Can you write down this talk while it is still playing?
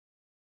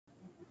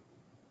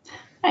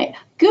Hi,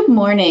 good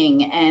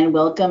morning and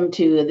welcome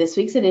to this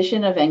week's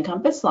edition of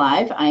NCompass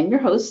Live. I'm your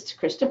host,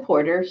 Christa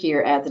Porter,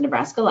 here at the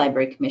Nebraska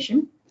Library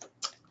Commission.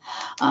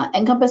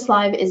 NCompass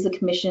Live is the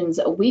Commission's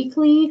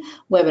weekly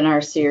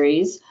webinar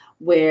series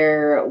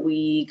where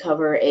we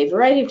cover a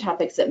variety of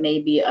topics that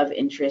may be of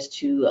interest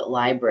to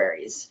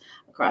libraries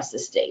across the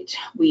state.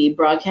 We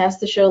broadcast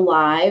the show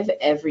live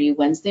every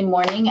Wednesday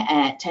morning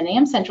at 10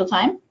 a.m. Central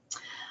Time,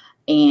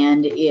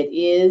 and it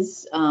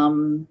is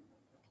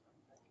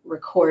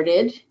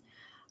recorded.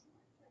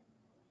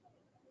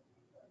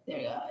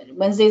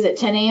 Wednesdays at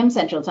 10 a.m.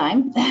 Central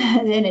Time,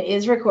 and it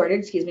is recorded,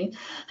 excuse me,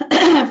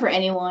 for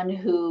anyone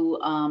who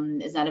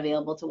is not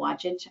available to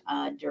watch it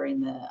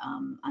during the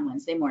on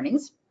Wednesday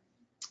mornings.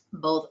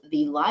 Both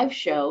the live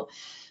show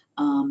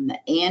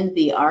and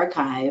the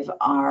archive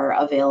are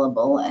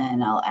available,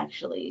 and I'll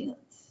actually,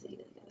 let's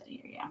see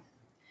here, yeah.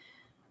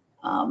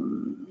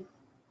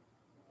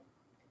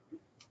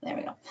 There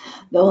we go.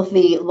 Both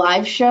the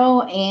live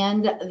show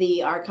and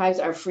the archives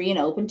are free and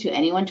open to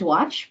anyone to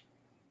watch.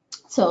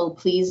 So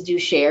please do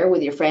share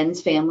with your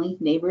friends, family,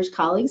 neighbors,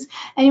 colleagues,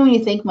 anyone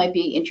you think might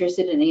be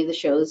interested in any of the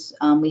shows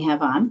we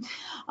have on.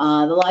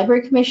 The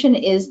Library Commission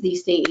is the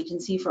state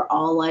agency for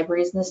all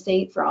libraries in the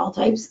state, for all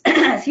types,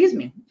 excuse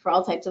me, for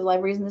all types of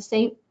libraries in the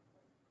state.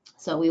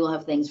 So we will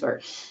have things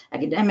for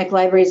academic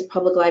libraries,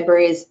 public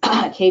libraries,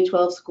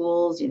 K-12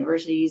 schools,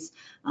 universities,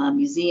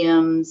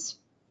 museums,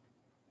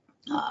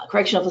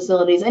 correctional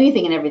facilities,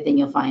 anything and everything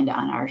you'll find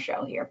on our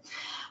show here.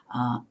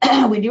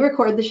 We do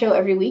record the show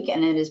every week,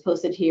 and it is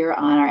posted here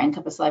on our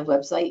NCompass Live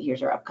website.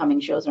 Here's our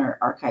upcoming shows and our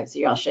archives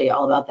here. I'll show you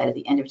all about that at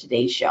the end of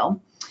today's show.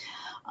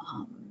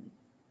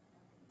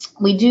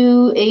 We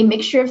do a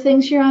mixture of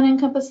things here on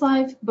NCompass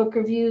Live: book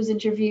reviews,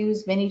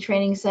 interviews, mini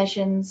training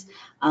sessions,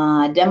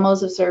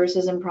 demos of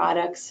services and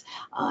products.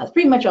 It's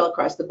pretty much all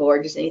across the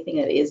board, just anything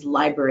that is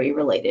library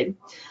related.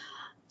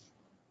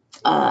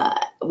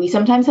 We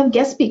sometimes have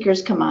guest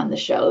speakers come on the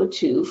show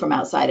too from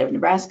outside of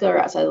Nebraska or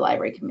outside the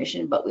Library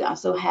Commission, but we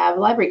also have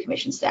Library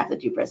Commission staff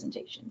that do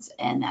presentations,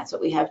 and that's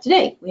what we have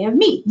today. We have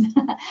me.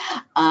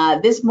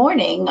 This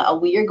morning,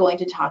 we are going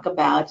to talk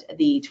about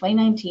the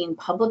 2019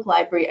 Public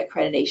Library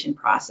Accreditation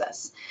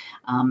process.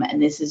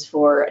 And this is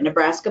for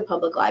Nebraska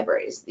Public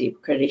Libraries, the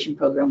accreditation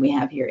program we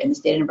have here in the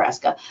state of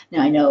Nebraska.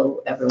 Now, I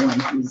know everyone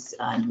who's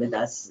with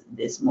us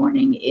this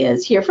morning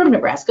is here from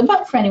Nebraska,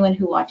 but for anyone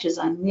who watches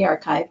on the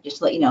archive, just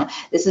to let you know,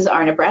 this is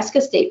our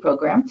Nebraska state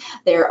program.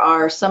 There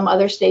are some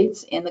other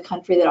states in the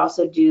country that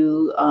also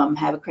do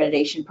have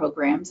accreditation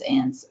programs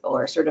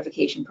or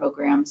certification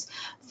programs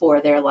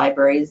for their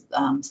libraries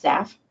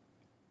staff.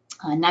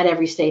 Not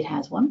every state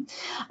has one,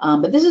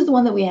 but this is the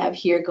one that we have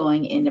here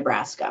going in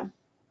Nebraska.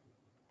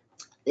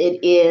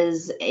 It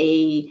is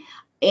an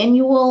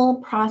annual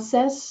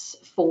process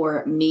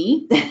for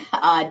me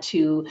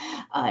to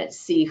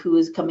see who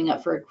is coming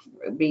up for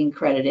being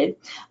accredited.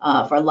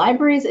 For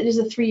libraries, it is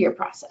a 3-year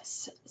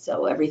process.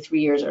 So every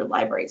 3 years, our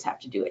libraries have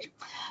to do it.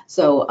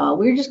 So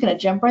we're just going to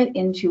jump right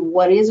into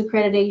what is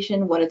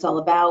accreditation, what it's all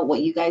about,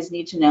 what you guys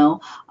need to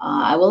know.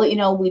 I will let you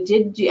know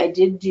I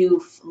did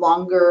do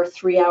longer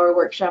 3-hour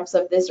workshops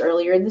of this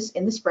earlier in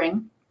the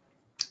spring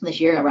this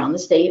year around the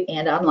state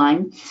and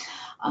online.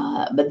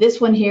 But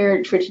this one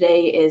here for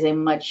today is a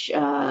much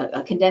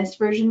a condensed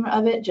version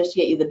of it, just to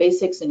get you the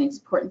basics and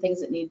important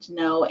things that you need to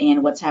know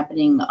and what's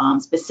happening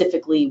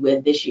specifically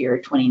with this year,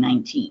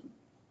 2019.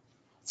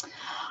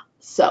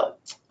 So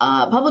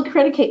Public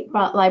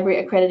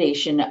Library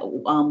Accreditation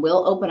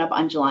will open up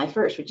on July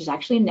 1st, which is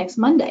actually next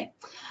Monday.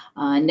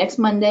 Next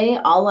Monday,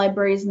 all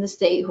libraries in the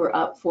state who are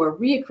up for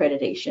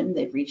re-accreditation,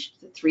 they've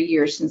reached 3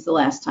 years since the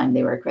last time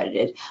they were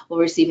accredited, will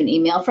receive an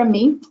email from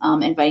me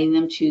inviting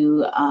them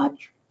to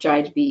try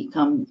to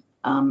become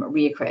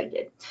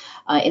re-accredited.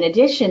 In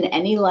addition,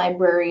 any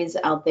libraries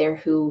out there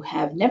who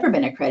have never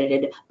been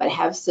accredited but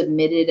have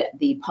submitted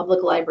the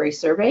public library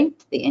survey,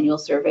 the annual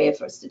survey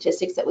of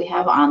statistics that we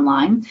have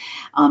online,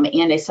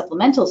 and a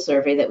supplemental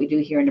survey that we do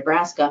here in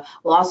Nebraska,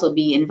 will also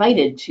be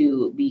invited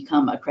to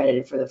become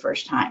accredited for the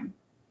first time.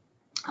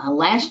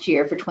 Last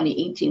year, for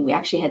 2018, we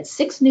actually had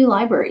 6 new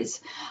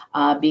libraries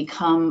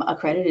become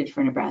accredited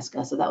for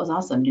Nebraska, so that was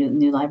awesome.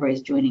 New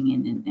libraries joining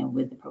in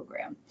with the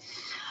program.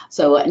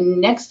 So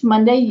next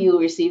Monday, you'll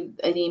receive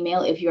an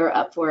email if you're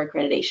up for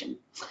accreditation.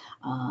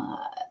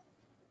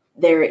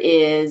 There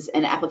is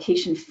an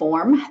application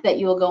form that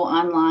you will go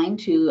online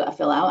to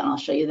fill out, and I'll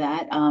show you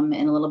that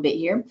in a little bit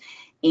here.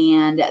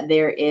 And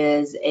there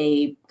is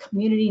a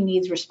community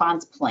needs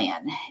response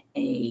plan,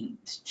 a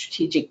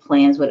strategic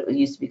plan is what it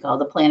used to be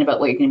called, a plan about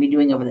what you're going to be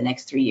doing over the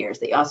next 3 years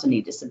that you also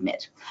need to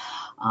submit.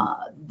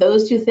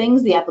 Those two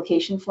things, the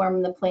application form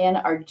and the plan,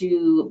 are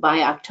due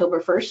by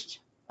October 1st.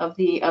 Of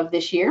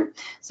this year.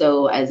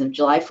 So as of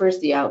July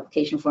 1st, the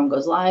application form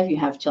goes live. You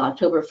have till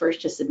October 1st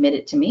to submit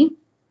it to me.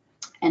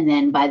 And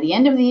then by the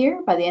end of the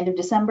year, by the end of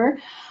December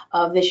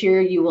of this year,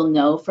 you will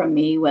know from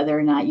me whether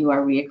or not you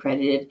are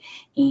re-accredited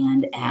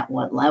and at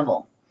what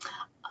level.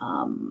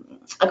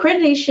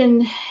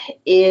 Accreditation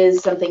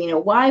is something,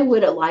 why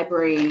would a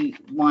library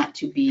want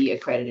to be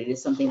accredited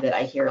is something that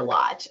I hear a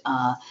lot.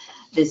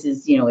 This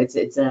is,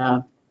 it's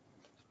a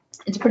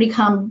pretty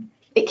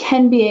it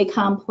can be a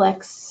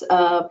complex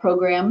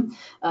program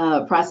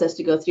process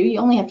to go through. You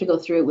only have to go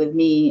through it with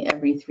me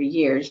every 3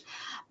 years.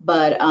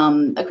 But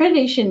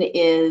accreditation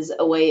is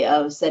a way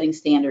of setting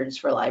standards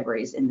for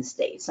libraries in the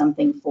state,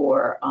 something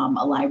for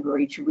a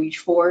library to reach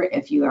for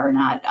if you are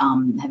not,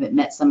 haven't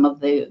met some of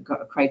the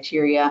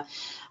criteria.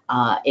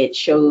 It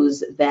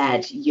shows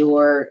that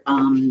your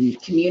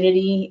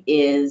community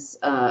is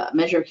a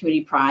measure of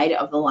community pride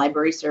of the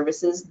library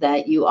services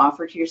that you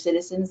offer to your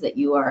citizens, that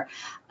you are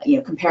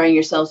comparing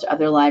yourselves to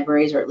other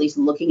libraries, or at least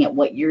looking at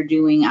what you're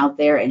doing out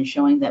there and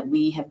showing that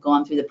we have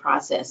gone through the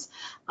process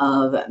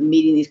of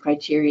meeting these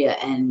criteria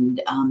and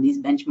these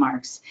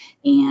benchmarks,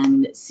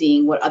 and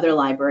seeing what other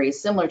libraries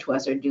similar to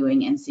us are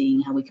doing and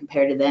seeing how we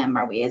compare to them.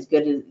 Are we as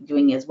good at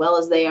doing as well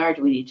as they are?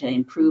 Do we need to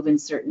improve in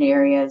certain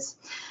areas?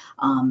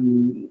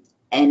 And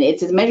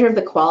it's a measure of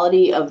the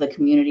quality of the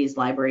community's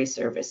library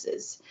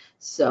services.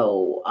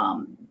 So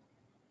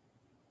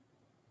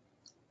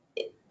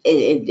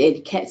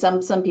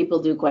some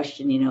people do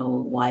question,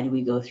 why do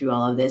we go through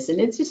all of this? And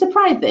it's just a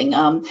pride thing.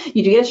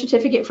 You do get a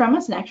certificate from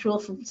us, an actual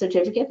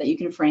certificate that you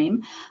can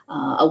frame,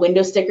 a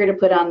window sticker to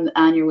put on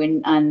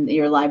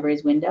your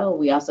library's window.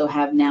 We also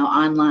have now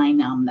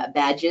online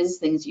badges,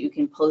 things you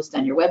can post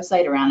on your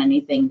website around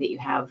anything that you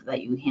have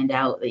that you hand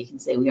out, that you can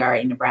say we are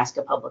a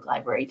Nebraska Public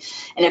Library,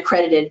 an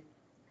accredited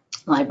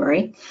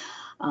library.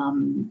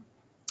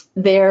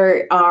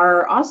 There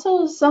are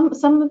also some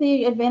of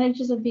the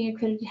advantages of being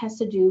accredited has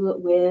to do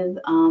with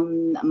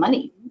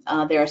money.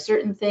 There are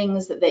certain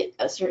things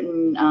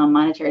certain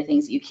monetary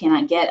things that you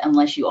cannot get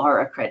unless you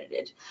are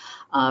accredited.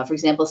 For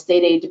example,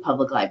 state aid to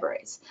public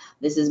libraries.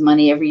 This is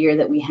money every year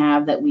that we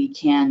have that we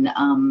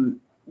can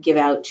give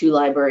out to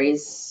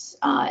libraries,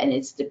 and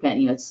it's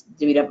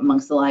divvied up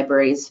amongst the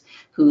libraries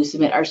who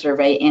submit our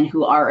survey and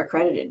who are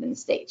accredited in the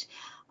state.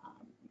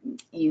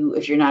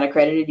 If you're not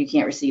accredited, you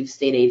can't receive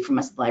state aid from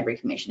us at the Library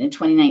Commission. In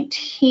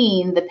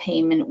 2019, the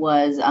payment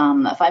was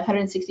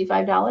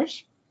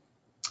 $565.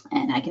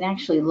 And I can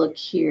actually look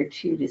here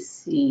too to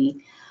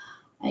see.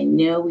 I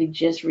know we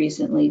just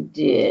recently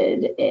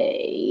did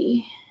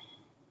a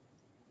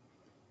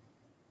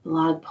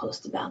blog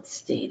post about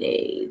state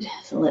aid.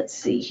 So let's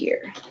see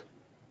here.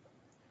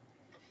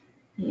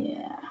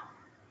 Yeah.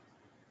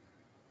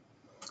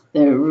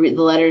 The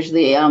letters,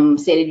 the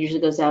state aid usually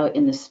goes out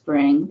in the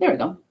spring. There we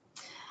go.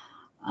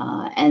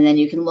 And then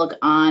you can look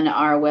on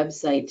our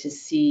website to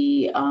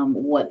see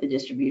what the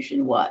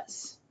distribution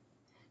was.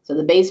 So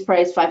the base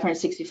price,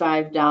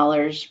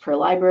 $565 per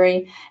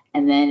library,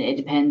 and then it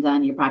depends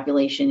on your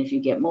population if you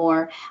get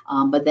more.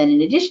 But then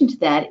in addition to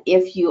that,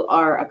 if you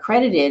are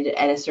accredited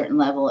at a certain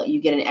level,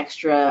 you get an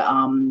extra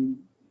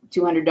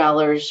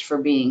 $200 for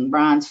being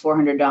bronze,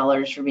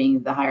 $400 for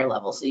being the higher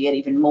level. So you get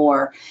even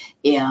more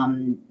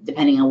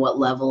depending on what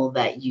level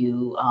that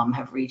you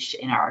have reached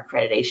in our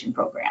accreditation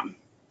program.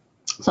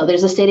 So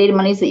there's the state aid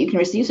monies that you can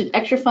receive, so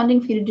extra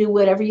funding for you to do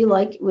whatever you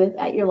like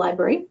at your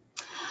library.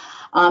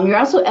 You're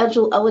also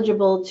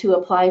eligible to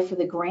apply for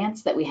the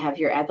grants that we have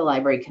here at the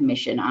Library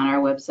Commission. On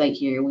our website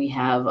here, we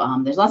have,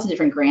 there's lots of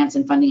different grants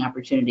and funding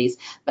opportunities,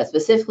 but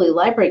specifically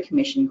Library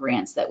Commission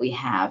grants that we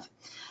have.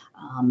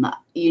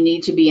 You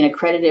need to be an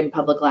accredited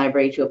public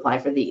library to apply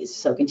for these.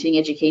 So continuing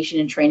education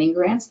and training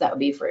grants, that would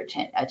be for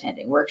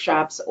attending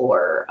workshops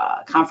or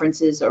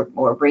conferences,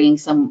 or bringing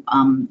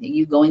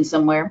you going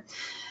somewhere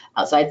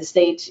outside the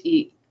state,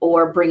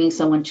 or bringing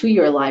someone to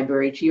your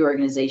library, to your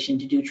organization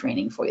to do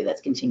training for you.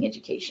 That's continuing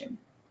education.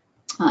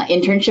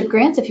 Internship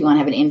grants, if you want to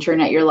have an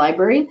intern at your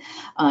library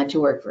to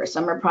work for a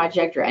summer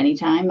project or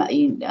anytime,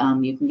 you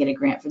can get a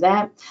grant for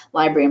that.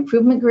 Library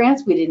improvement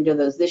grants, we didn't do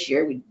those this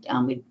year. We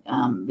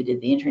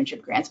did the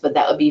internship grants, but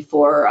that would be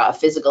for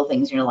physical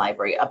things in your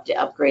library,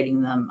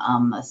 upgrading them,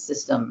 a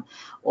system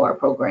or a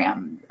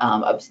program,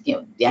 of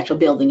the actual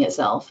building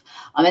itself.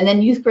 And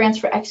then youth grants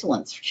for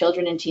excellence, for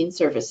children and teen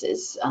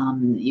services.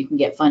 You can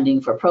get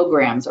funding for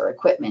programs or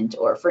equipment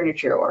or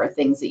furniture or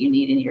things that you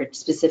need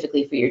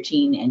specifically for your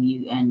teen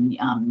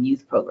and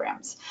youth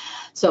programs.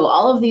 So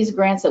all of these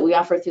grants that we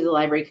offer through the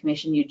Library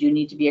Commission, you do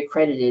need to be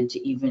accredited to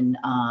even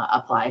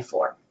apply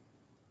for.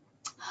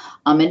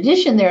 In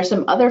addition, there are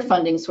some other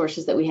funding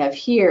sources that we have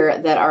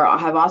here that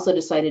have also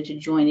decided to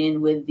join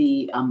in with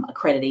the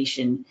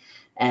accreditation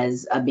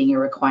as being a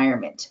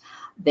requirement.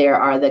 There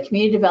are the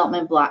community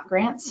development block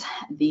grants.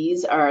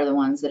 These are the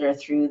ones that are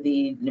through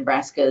the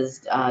Nebraska's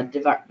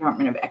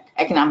Department of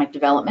Economic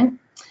Development.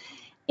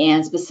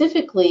 And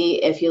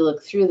specifically, if you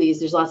look through these,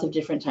 there's lots of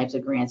different types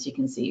of grants you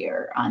can see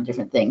here on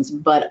different things.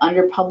 But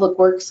under Public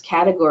Works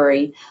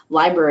category,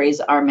 libraries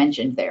are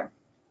mentioned there.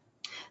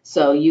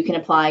 So you can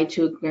apply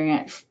to a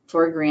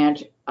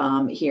grant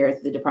here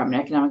at the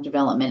Department of Economic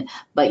Development,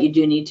 but you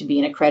do need to be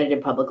an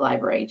accredited public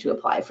library to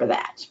apply for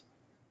that.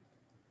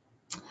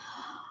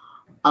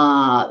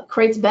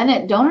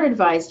 Kreitz-Bennett donor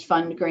advised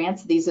fund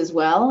grants, these as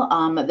well.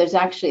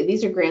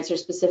 These are grants are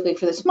specifically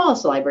for the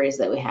smallest libraries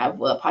that we have.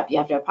 Well, you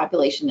have to have a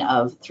population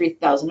of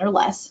 3,000 or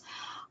less.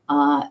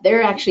 There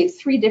are actually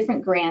 3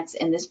 different grants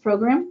in this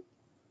program.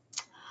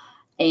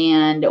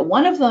 And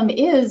one of them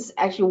is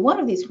actually one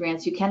of these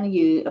grants you can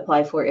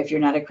apply for if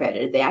you're not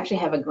accredited. They actually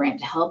have a grant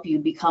to help you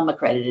become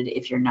accredited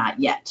if you're not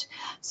yet.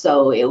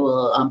 So it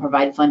will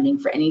provide funding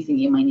for anything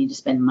you might need to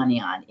spend money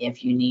on.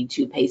 If you need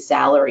to pay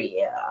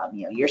salary,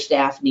 your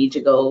staff need to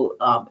go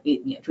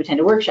to attend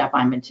a workshop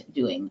I'm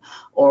doing,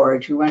 or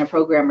to run a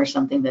program or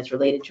something that's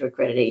related to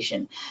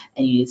accreditation,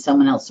 and you need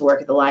someone else to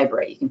work at the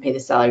library, you can pay the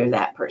salary of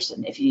that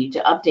person. If you need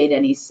to update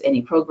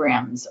any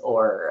programs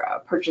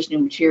or purchase new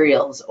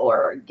materials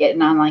or get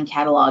an online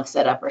catalog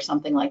set up or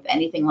something like that,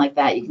 anything like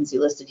that, you can see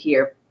listed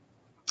here.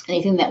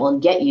 Anything that will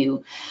get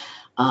you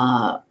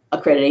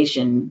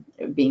accreditation,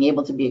 being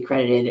able to be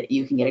accredited,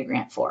 you can get a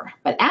grant for.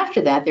 But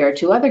after that, there are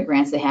 2 other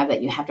grants they have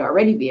that you have to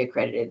already be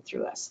accredited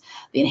through us.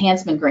 The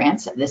enhancement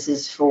grants, this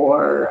is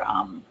for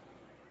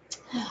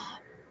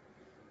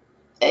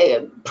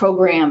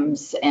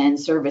programs and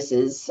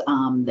services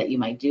that you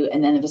might do,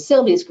 and then the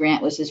facilities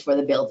grant, which is for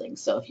the building.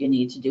 So if you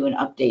need to do an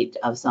update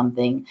of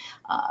something,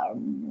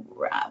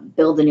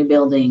 build a new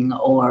building,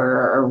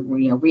 or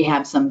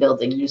rehab some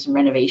building, do some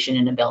renovation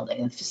in a building,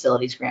 and the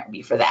facilities grant would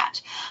be for that.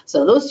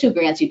 So those 2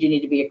 grants you do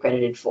need to be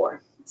accredited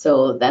for.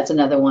 So that's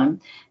another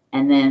one.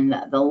 And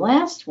then the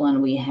last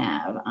one we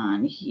have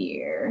on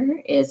here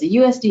is the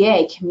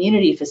USDA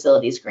Community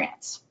Facilities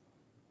Grants.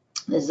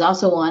 This is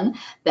also one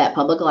that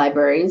public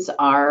libraries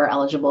are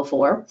eligible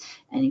for,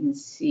 and you can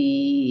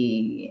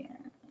see,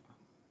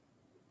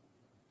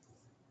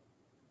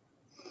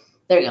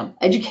 there we go,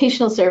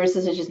 educational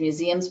services such as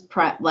museums,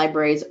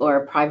 libraries,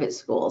 or private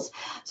schools.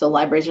 So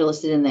libraries are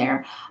listed in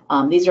there.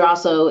 These are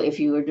also, if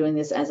you were doing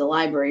this as a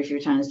library, if your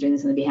town is doing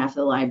this on behalf of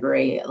the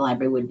library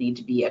would need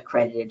to be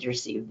accredited to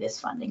receive this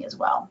funding as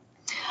well.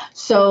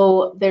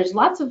 So there's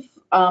lots of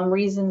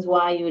reasons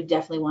why you would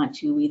definitely want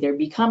to either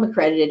become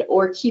accredited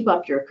or keep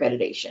up your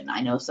accreditation. I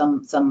know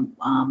some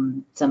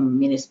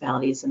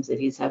municipalities, some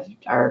cities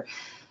are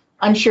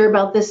unsure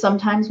about this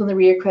sometimes when the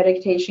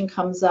re-accreditation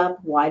comes up.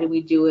 Why do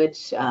we do it?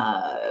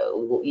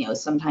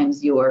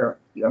 Sometimes your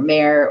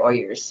mayor or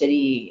your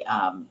city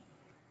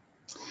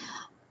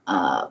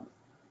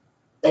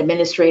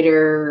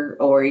administrator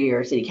or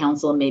your city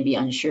council may be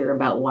unsure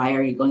about why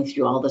are you going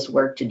through all this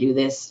work to do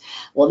this.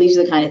 Well, these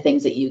are the kind of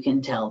things that you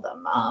can tell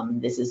them.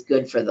 This is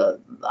good for the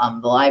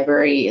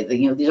library.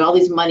 There's all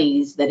these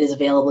monies that is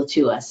available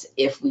to us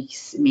if we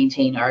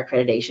maintain our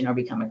accreditation or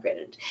become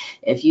accredited.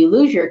 If you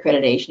lose your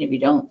accreditation, if you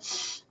don't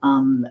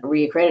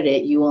re-accredit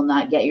it, you will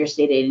not get your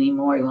state aid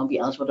anymore. You won't be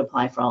eligible to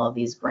apply for all of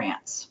these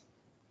grants.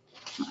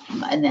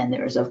 And then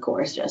there's, of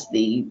course, just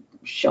the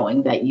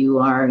showing that you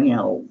are,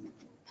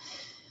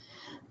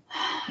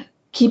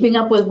 keeping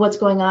up with what's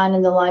going on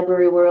in the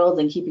library world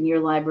and keeping your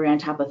library on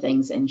top of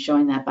things, and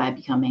showing that by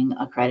becoming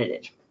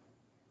accredited.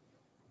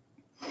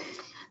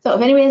 So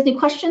if anybody has any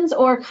questions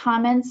or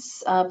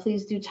comments,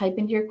 please do type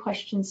into your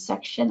questions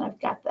section. I've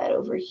got that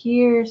over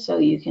here, so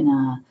you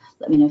can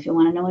let me know if you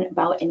want to know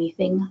about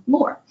anything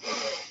more.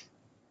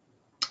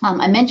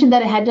 I mentioned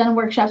that I had done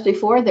workshops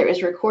before. There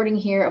is a recording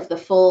here of the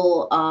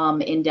full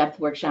in-depth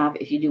workshop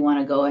if you do want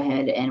to go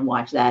ahead and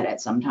watch that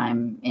at some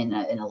time in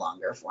a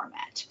longer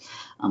format.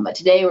 But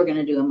today we're going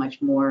to do a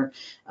much more,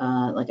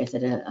 like I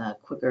said, a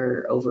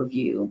quicker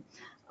overview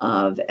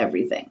of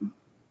everything.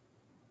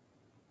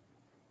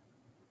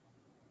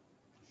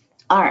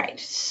 All right,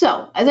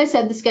 so as I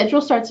said, the schedule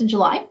starts in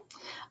July.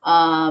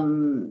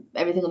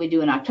 Everything will be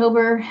due in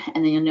October,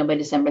 and then you'll know by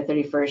December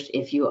 31st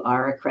if you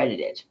are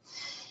accredited.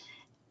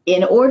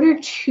 In order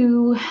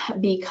to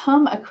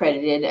become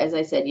accredited, as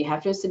I said, you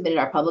have to have submitted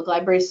our public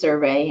library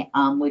survey,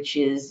 which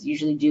is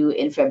usually due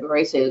in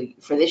February. So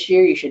for this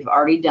year, you should have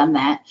already done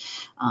that.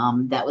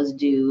 That was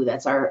due,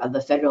 that's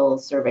the federal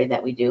survey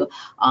that we do.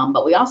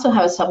 But we also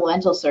have a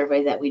supplemental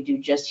survey that we do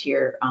just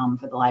here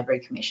for the Library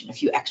Commission, a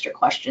few extra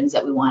questions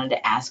that we wanted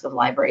to ask of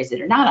libraries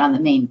that are not on the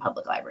main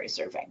public library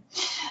survey.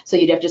 So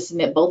you'd have to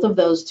submit both of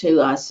those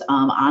to us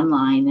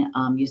online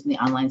using the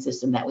online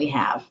system that we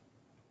have.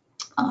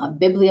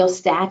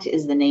 Bibliostat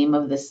is the name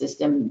of the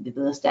system,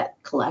 Bibliostat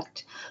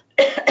Collect,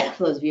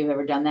 for those of you who have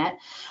ever done that.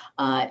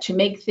 To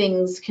make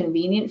things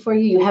convenient for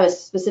you, you have a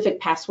specific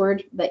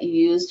password that you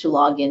use to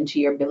log into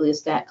your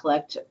Bibliostat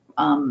Collect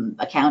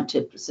account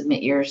to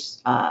submit your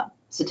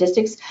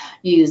statistics.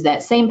 You use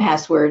that same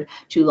password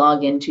to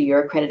log into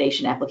your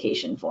accreditation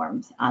application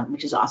form,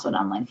 which is also an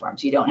online form.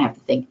 So you don't have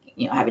to think,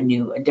 have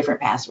a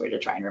different password to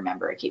try and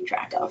remember or keep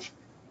track of.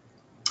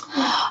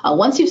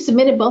 Once you've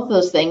submitted both of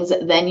those things,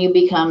 then you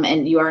become,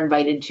 and you are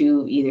invited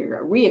to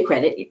either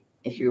re-accredit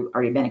if you've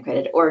already been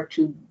accredited, or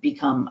to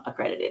become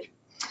accredited.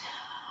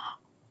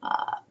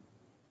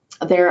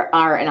 There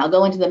are, and I'll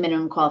go into the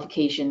minimum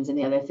qualifications and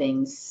the other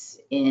things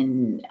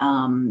in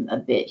a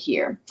bit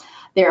here.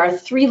 There are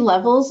 3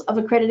 levels of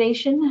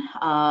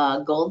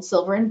accreditation, gold,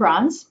 silver, and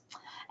bronze.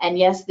 And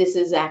yes, this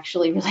is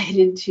actually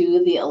related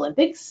to the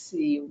Olympics.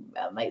 You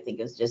might think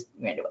it was just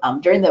random.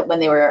 When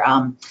they were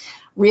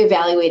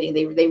reevaluating,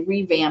 they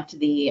revamped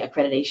the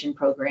accreditation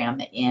program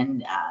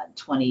in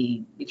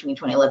between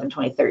 2011 and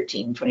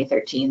 2013. In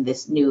 2013,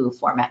 this new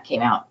format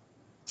came out.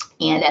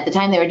 And at the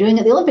time they were doing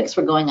it, the Olympics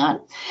were going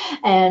on.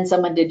 And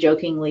someone did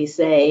jokingly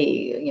say,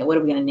 you know, what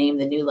are we going to name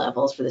the new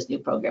levels for this new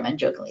program? And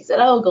jokingly said,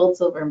 oh, gold,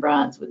 silver, and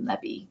bronze. Wouldn't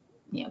that be,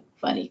 you know,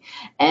 funny?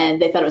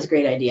 And they thought it was a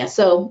great idea.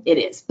 So it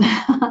is.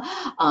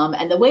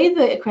 And the way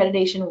the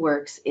accreditation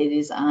works, it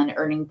is on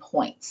earning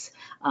points.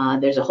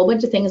 There's a whole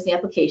bunch of things in the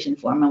application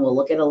form, and we'll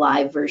look at a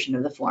live version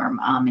of the form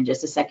in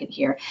just a second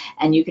here.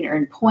 And you can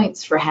earn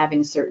points for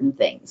having certain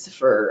things,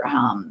 for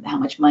how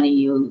much money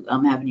you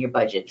have in your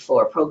budget,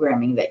 for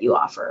programming that you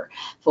offer,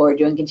 for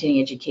doing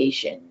continuing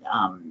education,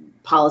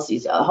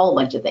 policies, a whole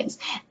bunch of things.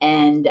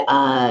 And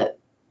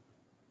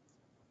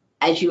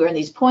as you earn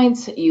these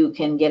points, you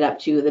can get up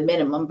to the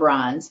minimum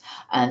bronze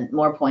and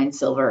more points,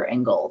 silver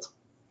and gold.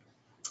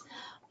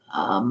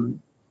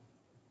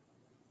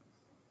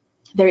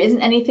 There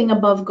isn't anything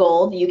above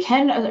gold. You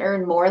can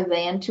earn more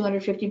than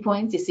 250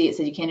 points. You see it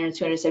says you can earn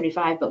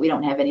 275, but we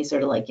don't have any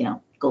sort of like, you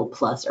know, gold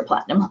plus or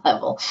platinum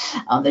level.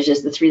 There's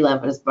just the three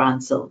levels,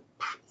 bronze,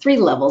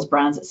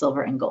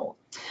 silver, and gold.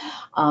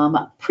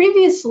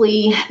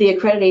 Previously, the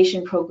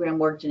accreditation program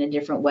worked in a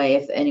different way.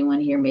 If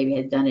anyone here maybe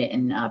had done it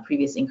in a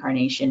previous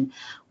incarnation,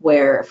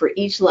 where for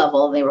each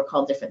level, they were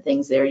called different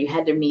things there, you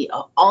had to meet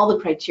all the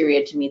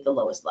criteria to meet the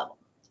lowest level.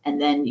 And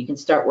then you can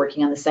start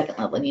working on the second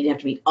level, and you'd have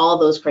to meet all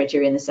those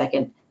criteria in the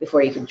second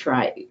before you can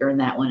earn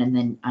that one, and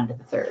then onto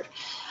the third.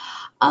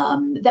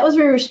 That was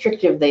very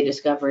restrictive, they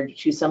discovered,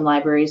 to some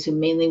libraries who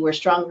mainly were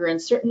stronger in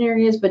certain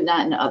areas, but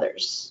not in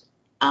others.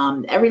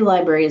 Every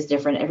library is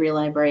different. Every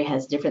library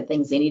has different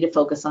things they need to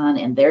focus on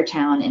in their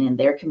town and in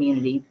their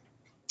community.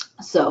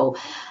 So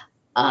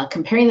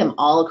comparing them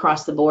all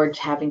across the board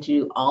to having to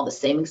do all the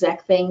same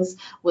exact things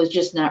was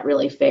just not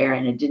really fair,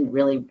 and it didn't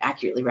really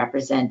accurately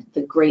represent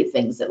the great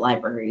things that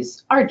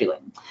libraries are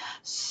doing.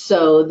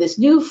 So this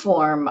new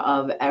form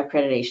of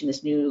accreditation,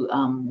 this new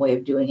way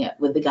of doing it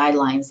with the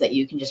guidelines that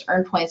you can just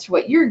earn points for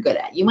what you're good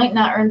at. You might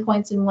not earn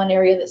points in one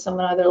area that some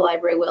other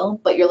library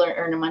will, but you'll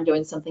earn them on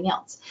doing something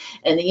else.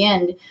 In the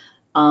end,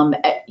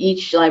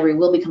 each library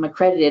will become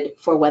accredited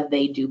for what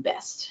they do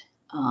best.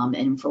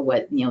 And for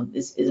what, you know,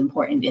 is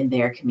important in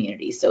their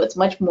community. So it's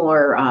much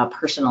more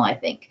personal, I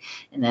think,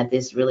 and that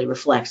this really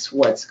reflects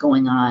what's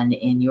going on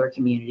in your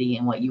community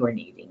and what you are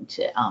needing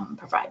to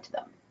provide to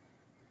them.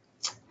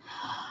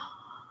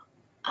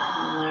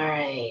 All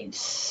right,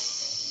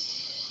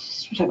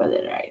 let's talk about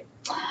that. All right.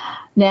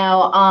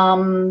 Now,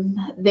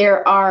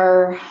 there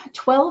are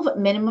 12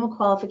 minimum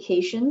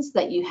qualifications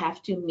that you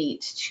have to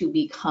meet to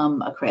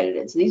become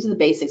accredited. So these are the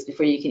basics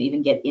before you can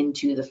even get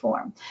into the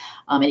form.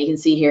 And you can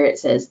see here it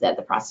says that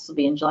the process will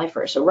be in July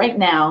 1st. So right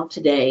now,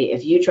 today,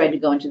 if you tried to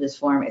go into this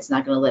form, it's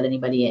not going to let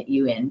anybody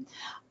in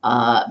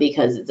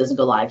because it doesn't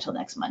go live till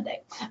next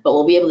Monday. But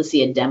we'll be able to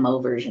see a demo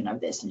version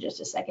of this in just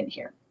a second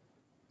here.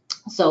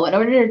 So in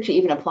order to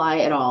even apply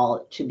at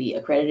all to be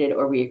accredited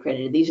or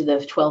re-accredited, these are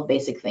the 12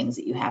 basic things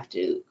that you have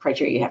to,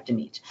 criteria you have to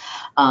meet.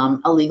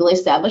 A legally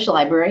established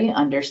library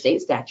under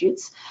state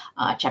statutes.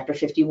 Chapter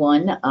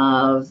 51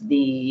 of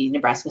the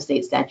Nebraska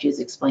state statutes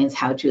explains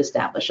how to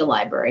establish a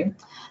library.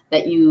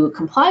 That you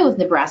comply with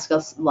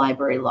Nebraska's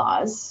library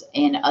laws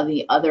and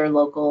the other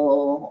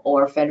local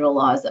or federal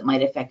laws that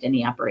might affect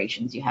any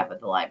operations you have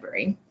at the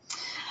library.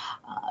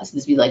 So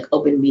this would be like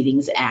Open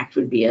Meetings Act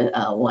would be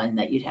a one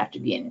that you'd have to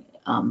be in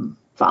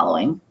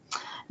following.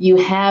 You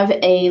have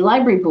a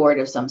library board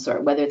of some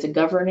sort, whether it's a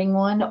governing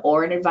one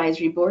or an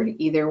advisory board,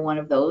 either one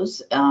of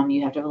those,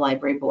 you have to have a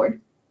library board.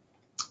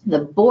 The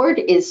board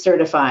is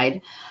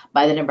certified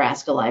by the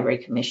Nebraska Library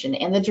Commission,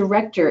 and the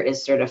director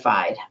is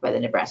certified by the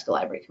Nebraska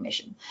Library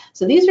Commission.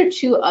 So these are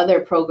two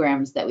other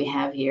programs that we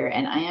have here,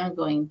 and I am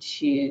going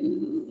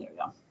to, there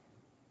we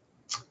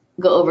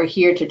go over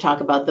here to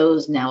talk about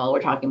those now while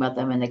we're talking about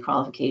them and the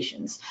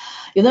qualifications.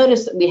 You'll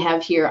notice that we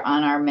have here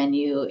on our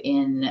menu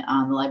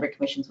on the Library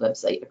Commission's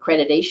website,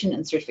 accreditation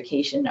and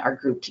certification are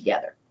grouped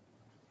together.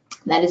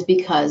 That is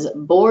because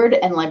board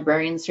and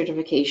librarian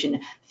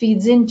certification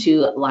feeds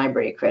into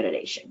library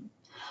accreditation.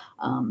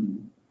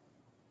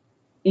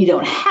 You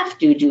don't have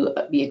to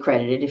be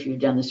accredited if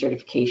you've done the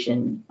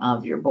certification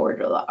of your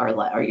board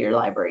or your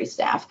library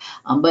staff,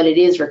 but it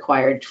is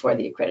required for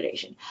the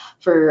accreditation.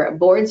 For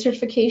board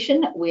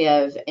certification, we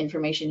have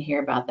information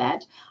here about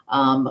that.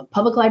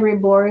 Public library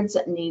boards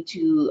need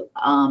to,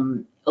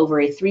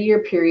 over a 3-year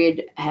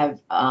period, have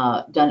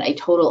done a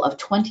total of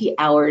 20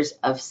 hours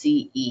of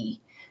CE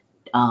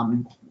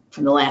from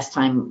the last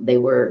time they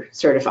were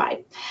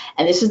certified.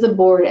 And this is the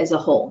board as a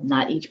whole,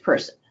 not each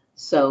person.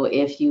 So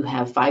if you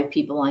have 5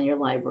 people on your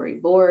library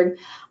board,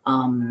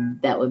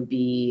 that would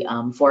be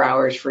 4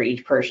 hours for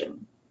each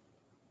person.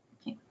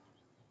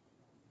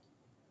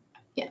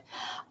 Yeah.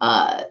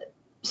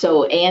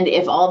 So, and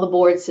if all the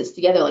board sits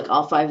together, like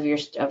all 5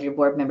 of your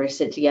board members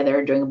sit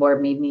together during a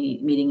board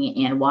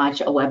meeting and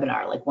watch a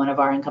webinar, like one of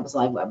our NCompass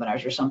Live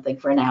webinars or something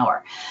for an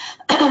hour,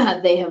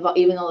 they have,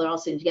 even though they're all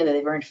sitting together,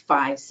 they've earned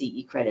 5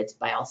 CE credits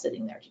by all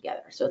sitting there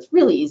together. So it's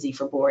really easy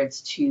for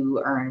boards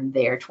to earn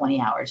their 20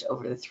 hours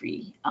over the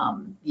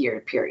 3-year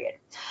period.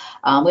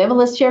 We have a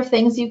list here of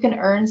things you can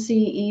earn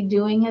CE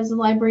doing as a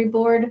library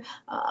board,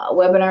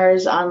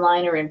 webinars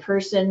online or in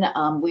person.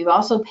 We've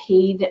also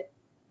paid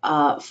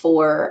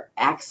for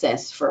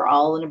access for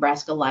all the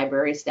Nebraska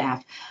library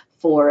staff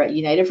for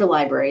United for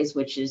Libraries,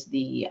 which is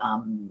the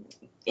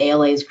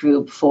ALA's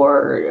group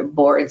for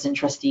boards and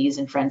trustees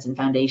and friends and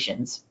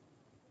foundations.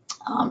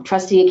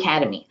 Trustee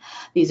Academy.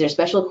 These are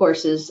special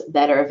courses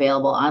that are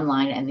available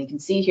online, and you can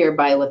see here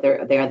by what they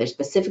are. They're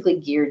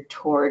specifically geared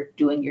toward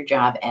doing your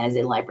job as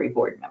a library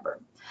board member.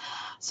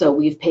 So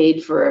we've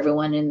paid for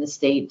everyone in the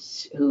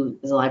state who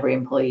is a library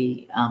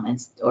employee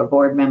or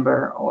board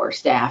member or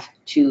staff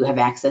to have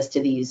access to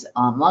these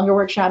longer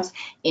workshops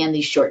and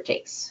these short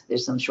takes.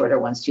 There's some shorter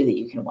ones too that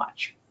you can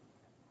watch.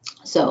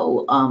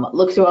 So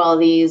look through all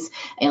of these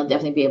and you'll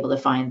definitely be able to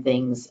find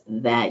things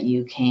that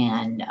you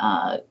can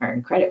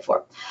earn credit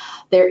for.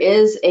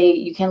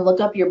 You can look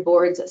up your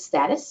board's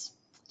status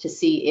to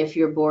see if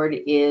your board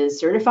is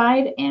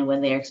certified and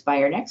when they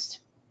expire next.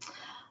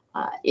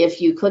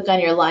 If you click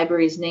on your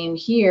library's name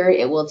here,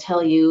 it will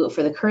tell you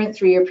for the current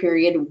 3-year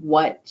period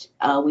what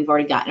we've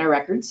already gotten our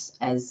records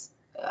as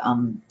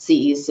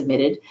CEs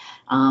submitted,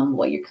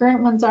 what your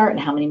current ones are and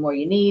how many more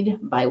you need,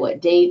 by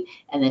what date,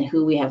 and then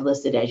who we have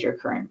listed as your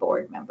current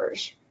board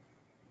members.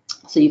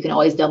 So you can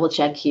always double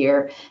check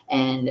here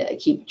and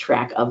keep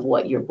track of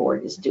what your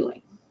board is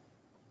doing.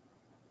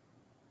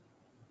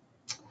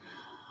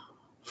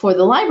 For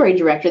the library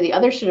director, the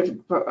other sort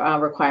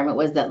of requirement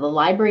was that the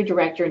library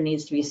director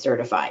needs to be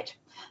certified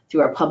through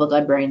our public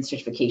librarian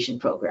certification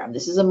program.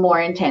 This is a more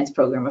intense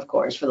program, of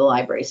course, for the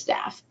library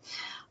staff.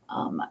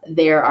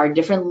 There are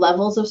different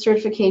levels of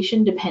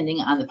certification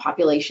depending on the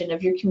population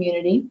of your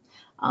community.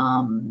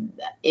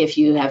 If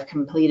you have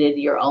completed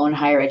your own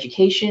higher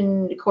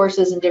education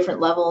courses in different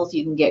levels,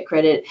 you can get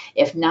credit.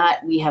 If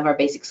not, we have our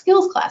basic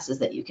skills classes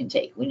that you can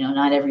take. We know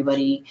not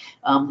everybody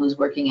who's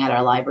working at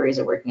our libraries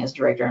or working as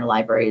director in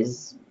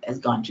libraries has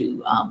gone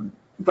to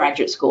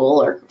graduate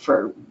school or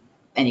for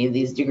any of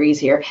these degrees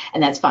here,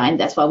 and that's fine.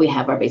 That's why we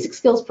have our basic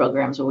skills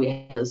programs where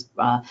we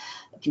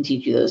can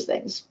teach you those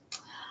things.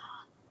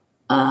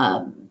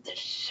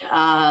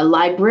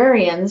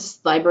 Librarians,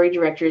 library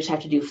directors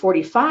have to do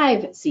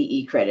 45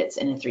 CE credits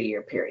in a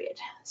 3-year period.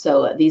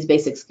 So these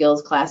basic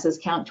skills classes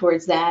count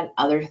towards that.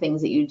 Other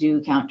things that you do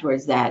count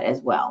towards that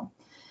as well.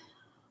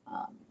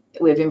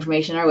 We have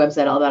information on our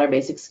website all about our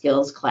basic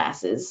skills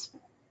classes.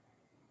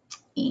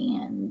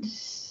 And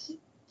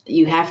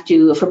you have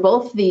to, for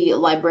both the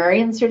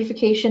librarian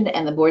certification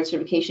and the board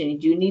certification, you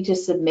do need to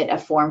submit a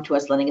form to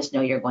us letting us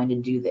know you're going to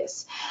do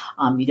this.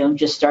 You don't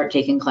just start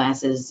taking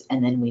classes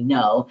and then we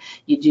know.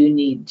 You do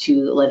need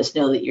to let us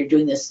know that you're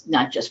doing this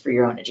not just for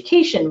your own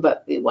education,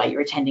 but while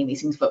you're attending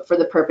these things, but for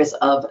the purpose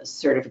of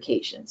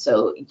certification.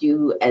 So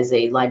you as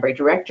a library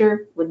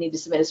director would need to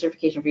submit a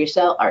certification for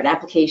yourself or an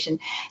application,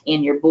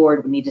 and your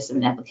board would need to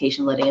submit an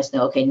application letting us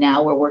know, okay,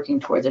 now we're working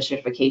towards our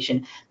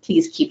certification.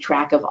 Please keep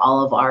track of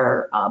all of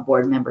our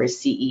board members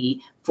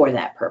CE for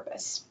that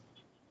purpose.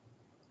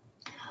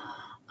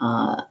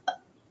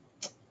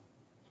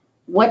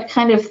 What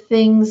kind of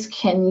things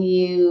can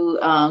you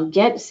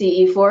get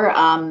CE for?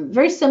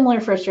 Very similar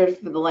for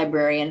the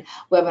librarian: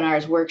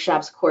 webinars,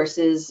 workshops,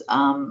 courses,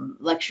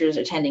 lectures,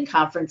 attending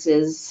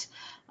conferences,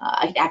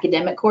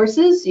 academic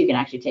courses. You can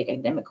actually take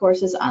academic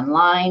courses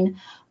online.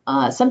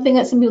 Something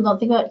that some people don't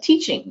think about: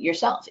 teaching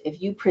yourself. If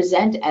you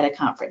present at a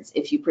conference,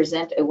 if you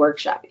present a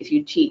workshop, if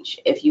you teach,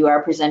 if you are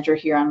a presenter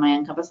here on my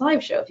NCompass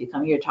Live show, if you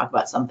come here to talk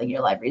about something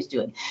your library is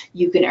doing,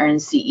 you can earn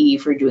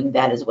CE for doing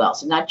that as well.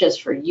 So not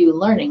just for you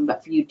learning,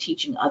 but for you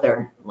teaching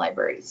other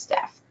library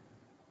staff.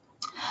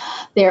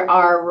 There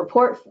are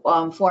report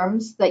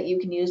forms that you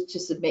can use to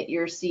submit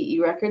your CE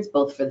records,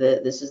 both for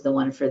this is the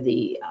one for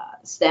the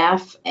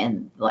staff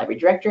and the library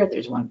director.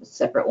 There's one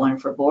separate one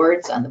for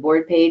boards on the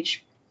board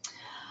page.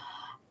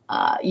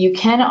 You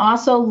can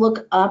also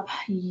look up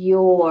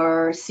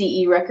your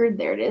CE record,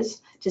 there it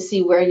is, to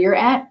see where you're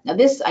at. Now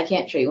this, I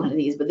can't show you one of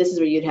these, but this is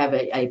where you'd have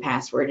a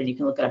password and you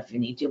can look it up if you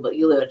need to, but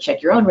you'll be able to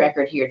check your own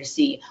record here to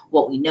see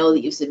what we know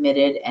that you've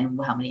submitted and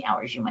how many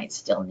hours you might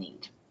still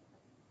need.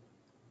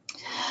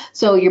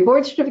 So your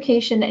board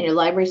certification and your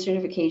library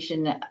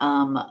certification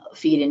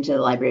feed into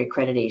the library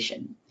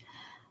accreditation.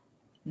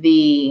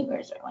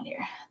 Where's that one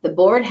here? The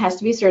board has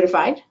to be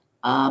certified.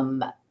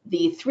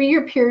 The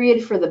 3-year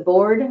period for the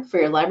board, for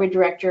your library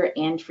director,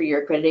 and for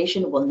your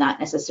accreditation will not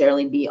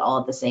necessarily be all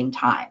at the same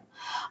time.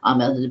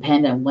 It'll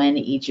depend on when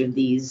each of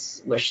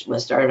these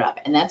was started up,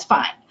 and that's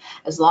fine.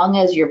 As long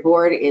as your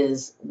board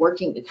is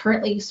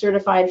currently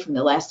certified from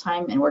the last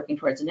time and working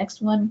towards the next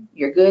one,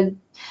 you're good.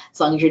 As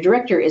long as your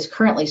director is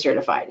currently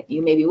certified.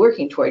 You may be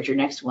working towards your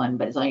next one,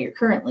 but as long as you're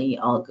currently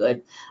all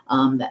good,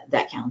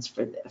 that counts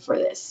for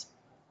this.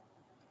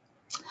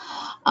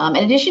 In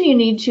addition, you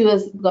need to,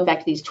 as going back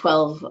to these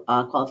 12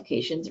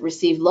 qualifications,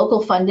 receive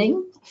local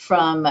funding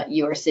from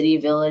your city,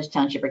 village,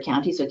 township, or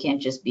county, so it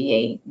can't just be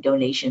a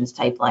donations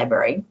type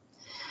library.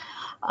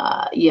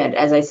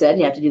 As I said,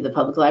 you have to do the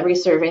public library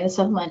survey and the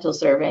supplemental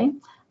survey.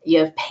 You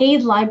have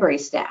paid library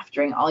staff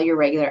during all your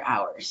regular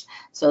hours.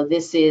 So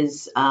this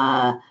is,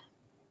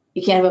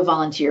 you can't have a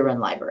volunteer run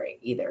library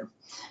either.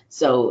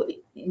 So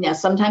now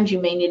sometimes you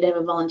may need to have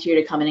a volunteer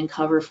to come in and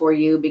cover for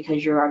you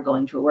because you are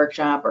going to a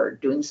workshop or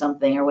doing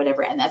something or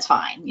whatever, and that's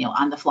fine, you know,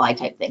 on the fly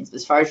type things. But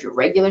as far as your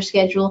regular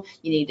schedule,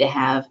 you need to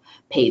have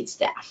paid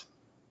staff.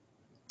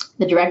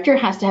 The director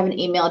has to have an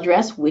email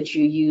address, which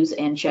you use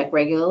and check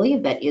regularly.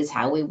 That is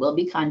how we will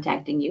be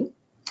contacting you.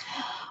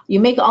 You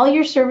make all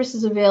your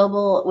services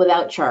available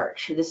without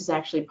charge. This is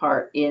actually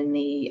part in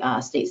the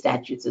state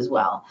statutes as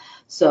well.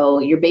 So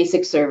your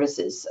basic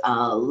services,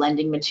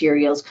 lending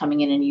materials,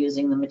 coming in and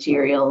using the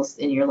materials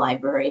in your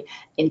library,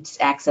 it's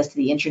access to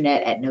the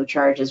internet at no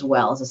charge as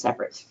well as a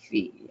separate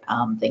fee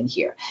thing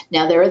here.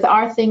 Now there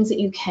are things that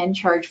you can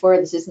charge for.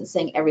 This isn't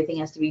saying everything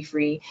has to be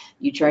free.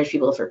 You charge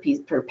people for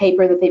per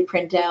paper that they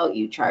print out.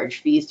 You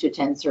charge fees to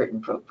attend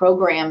certain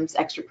programs,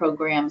 extra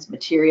programs,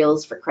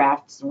 materials for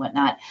crafts and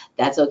whatnot.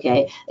 That's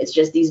okay. It's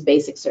just these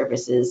basic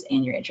services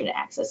and your internet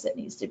access that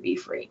needs to be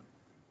free.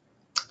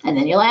 And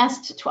then your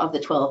last of the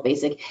 12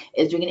 basic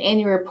is doing an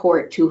annual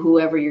report to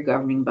whoever your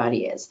governing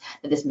body is.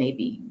 Now, this may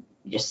be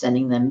just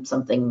sending them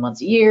something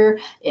once a year.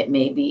 It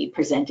may be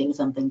presenting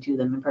something to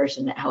them in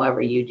person,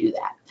 however you do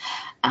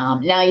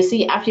that. Now you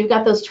see, after you've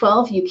got those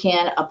 12, you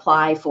can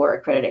apply for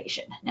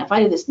accreditation. Now, if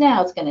I do this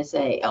now, it's going to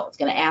say, oh, it's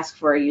going to ask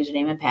for a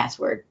username and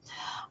password.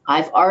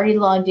 I've already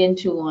logged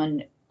into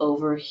one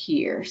over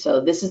here.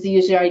 So this is the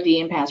user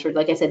ID and password.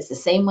 Like I said, it's the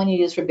same one you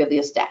use for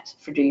Bibliostat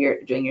for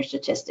doing your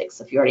statistics.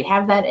 So if you already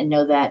have that and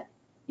know that,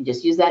 you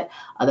just use that.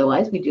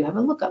 Otherwise, we do have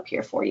a lookup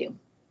here for you.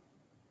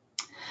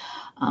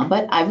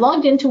 But I've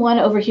logged into one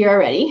over here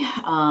already.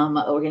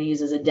 We're going to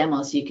use as a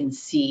demo so you can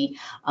see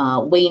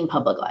Wayne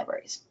Public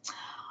Libraries.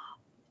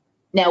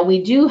 Now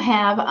we do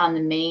have on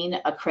the main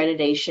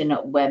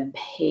accreditation web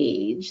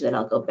page that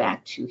I'll go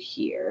back to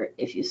here.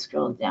 If you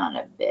scroll down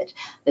a bit,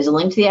 there's a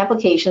link to the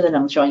application that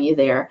I'm showing you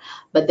there,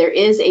 but there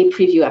is a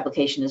preview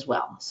application as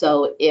well.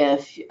 So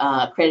if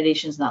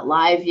accreditation is not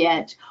live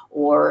yet,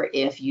 or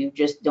if you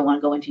just don't want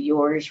to go into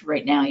yours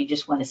right now, you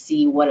just want to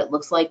see what it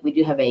looks like, we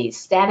do have a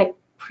static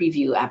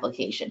preview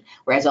application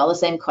where it has all the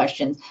same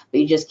questions,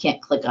 but you just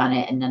can't click on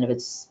it and none of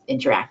it's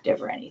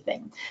interactive or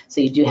anything. So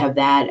you do have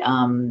that.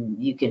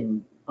 You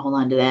can hold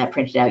on to that,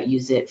 print it out,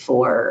 use it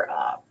for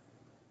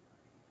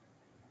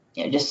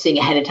you know, just seeing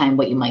ahead of time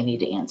what you might need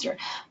to answer.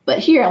 But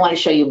here I want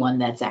to show you one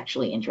that's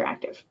actually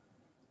interactive.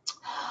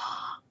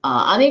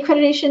 On the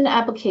accreditation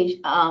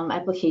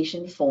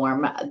application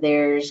form,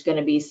 there's going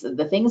to be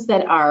the things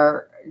that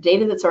are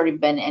data that's already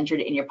been entered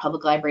in your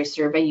public library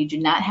survey. You do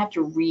not have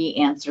to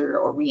re-answer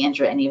or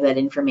re-enter any of that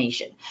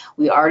information.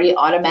 We already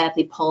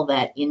automatically pull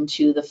that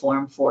into the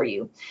form for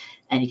you.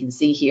 And you can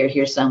see here,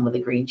 here's some with the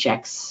green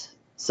checks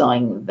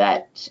showing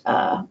that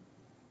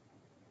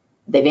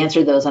they've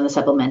answered those on the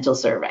supplemental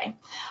survey.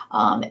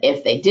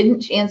 If they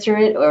didn't answer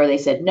it, or they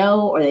said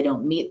no, or they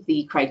don't meet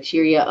the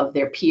criteria of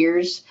their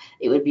peers,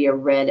 it would be a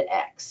red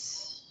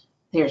X.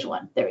 Here's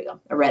one, there we go,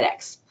 a red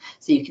X.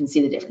 So you can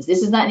see the difference.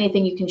 This is not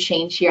anything you can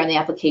change here on the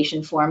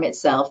application form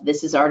itself.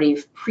 This is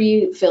already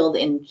pre-filled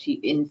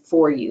in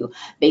for you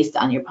based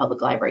on your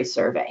public library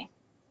survey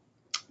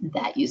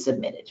that you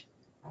submitted.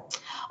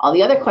 All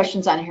the other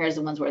questions on here is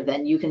the ones where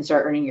then you can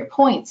start earning your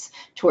points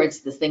towards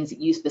the things that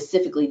you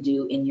specifically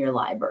do in your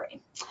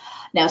library.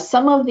 Now,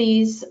 some of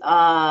these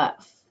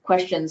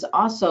questions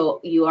also,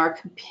 you are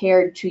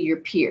compared to your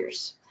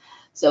peers.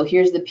 So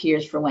here's the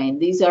peers for Wayne.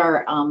 These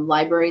are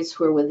libraries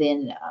who are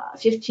within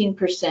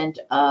 15%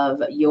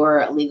 of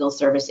your legal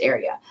service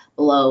area,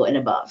 below and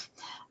above.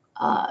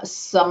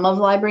 Some of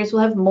the libraries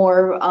will have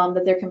more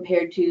that they're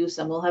compared to.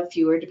 Some will have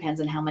fewer, depends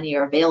on how many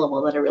are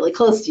available that are really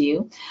close to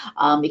you.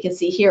 You can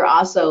see here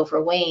also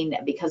for Wayne,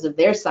 because of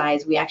their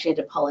size, we actually had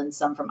to pull in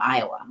some from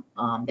Iowa.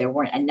 There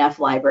weren't enough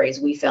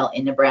libraries, we felt,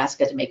 in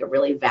Nebraska to make a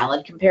really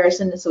valid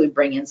comparison, so we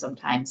bring in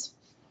sometimes.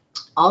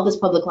 All this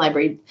public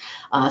library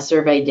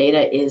survey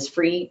data is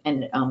free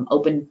and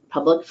open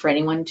public for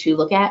anyone to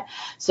look at.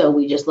 So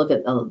we just look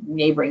at the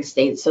neighboring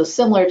states. So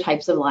similar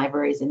types of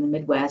libraries in the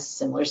Midwest,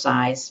 similar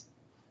size,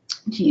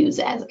 to use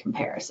as a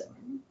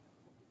comparison.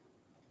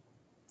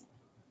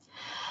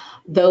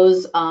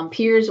 Those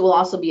peers will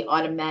also be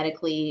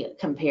automatically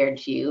compared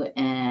to you,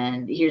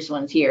 and here's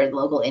ones here,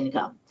 local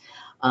income.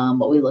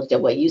 What we looked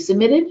at, what you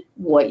submitted,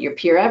 what your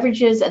peer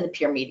average is, and the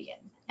peer median.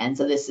 And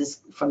so this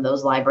is from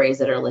those libraries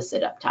that are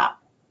listed up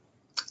top.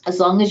 As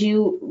long as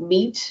you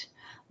meet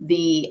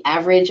the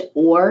average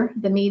or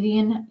the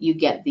median, you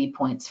get the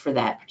points for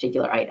that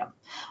particular item.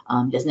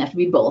 Doesn't have to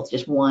be both,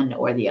 just one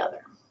or the other.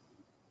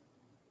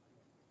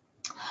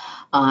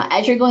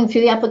 As you're going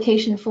through the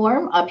application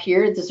form, up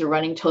here, there's a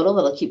running total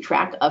that'll keep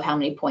track of how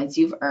many points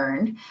you've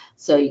earned.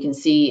 So you can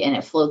see, and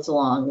it floats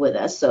along with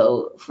us.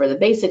 So for the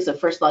basics of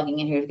first logging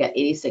in here, we've got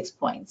 86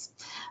 points.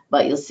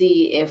 But you'll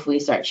see if we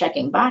start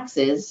checking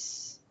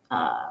boxes,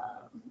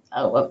 got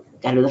to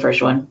do the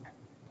first one.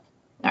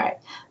 All right,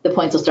 the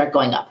points will start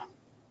going up.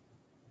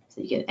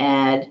 So you can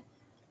add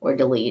or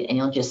delete, and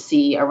you'll just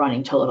see a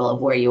running total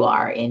of where you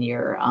are in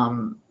your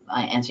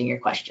answering your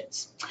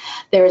questions.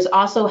 There is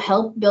also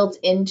help built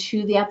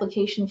into the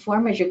application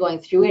form as you're going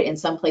through it. In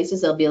some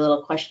places, there'll be a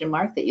little question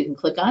mark that you can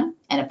click on,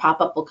 and a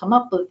pop-up will come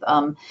up with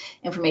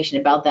information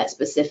about that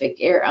specific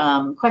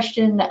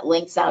question that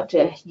links out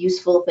to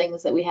useful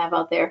things that we have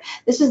out there.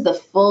 This is the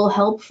full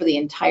help for the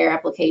entire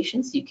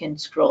application, so you can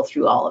scroll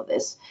through all of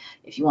this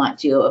if you want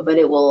to, but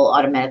it will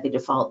automatically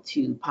default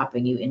to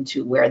popping you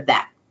into where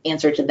that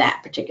answer to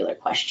that particular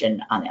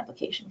question on the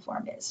application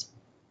form is.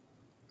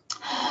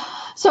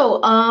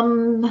 So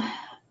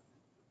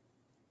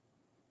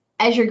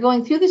as you're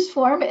going through this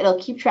form, it'll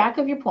keep track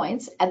of your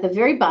points. At the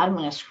very bottom, I'm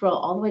going to scroll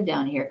all the way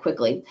down here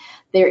quickly.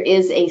 There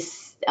is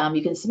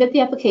you can submit the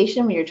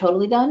application when you're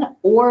totally done,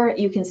 or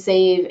you can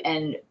save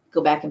and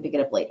go back and pick it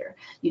up later.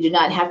 You do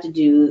not have to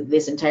do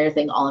this entire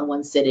thing all in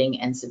one sitting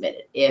and submit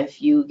it.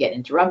 If you get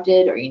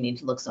interrupted or you need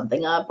to look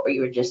something up, or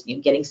you're just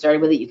getting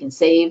started with it, you can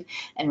save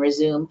and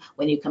resume.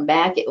 When you come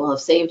back, it will have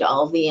saved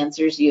all of the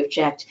answers you have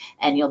checked,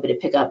 and you'll be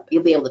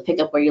able to pick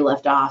up where you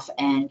left off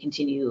and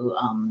continue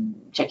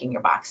checking your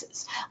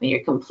boxes. When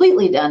you're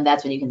completely done,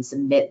 that's when you can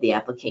submit the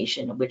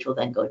application, which will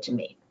then go to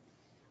me.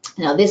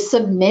 Now this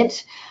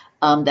submit,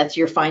 that's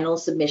your final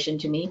submission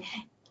to me.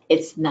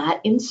 It's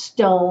not in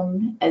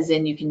stone, as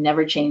in you can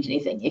never change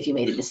anything. If you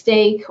made a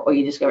mistake or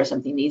you discover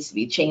something needs to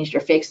be changed or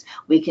fixed,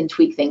 we can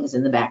tweak things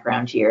in the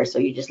background here. So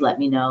you just let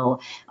me know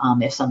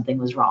if something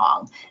was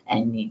wrong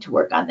and you need to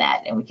work on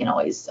that, and we can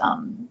always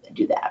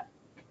do that.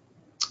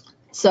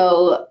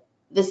 So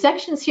the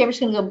sections here, I'm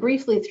just going to go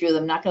briefly through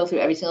them, not going to go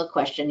through every single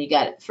question. You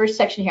got first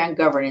section here on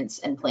governance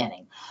and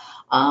planning.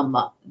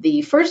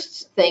 The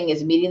first thing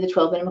is meeting the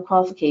 12 minimum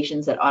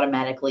qualifications that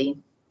automatically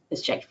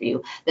is checked for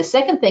you. The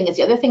second thing is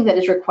the other thing that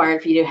is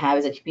required for you to have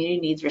is a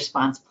community needs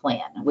response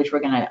plan, which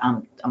I'm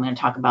going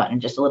to talk about in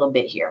just a little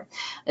bit here.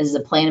 This is a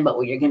plan about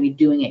what you're going to be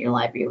doing at your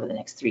library over the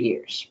next 3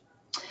 years.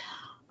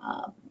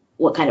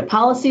 What kind of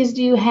policies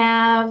do you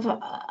have?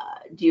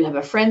 Do you have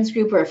a friends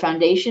group or a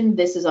foundation?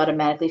 This is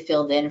automatically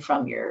filled in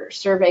from your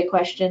survey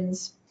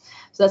questions.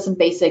 So that's some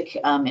basic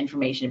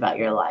information about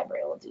your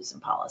library. We'll do some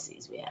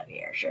policies we have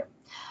here, sure.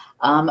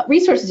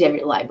 Resources you have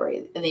at your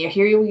library, and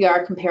here we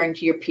are comparing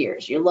to your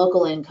peers, your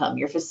local income,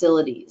 your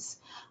facilities,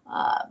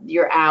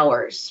 your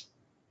hours,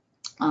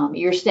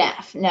 your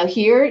staff. Now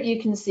here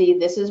you can see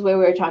this is where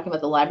we were talking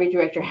about the library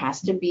director has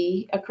to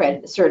be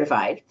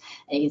certified,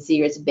 and you can see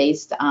here it's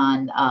based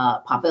on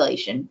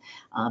population,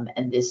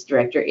 and this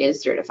director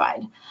is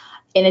certified.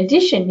 In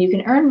addition, you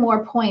can earn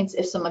more points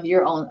if some of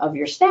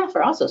your staff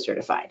are also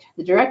certified.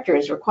 The director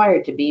is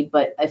required to be,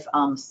 but if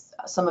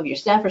some of your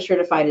staff are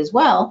certified as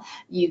well,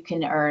 you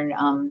can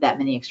earn that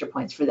many extra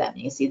points for them.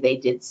 You see they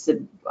did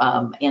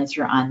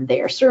answer on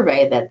their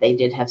survey that they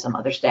did have some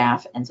other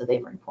staff, and so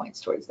they've earned points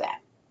towards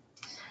that.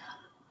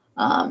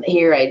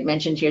 Here I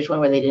mentioned here's one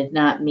where they did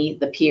not meet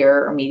the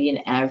peer or median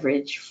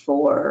average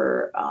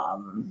for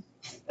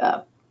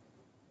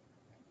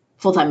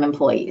full-time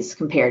employees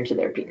compared to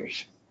their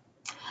peers.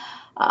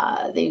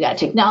 Then you got a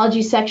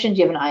technology section.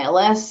 Do you have an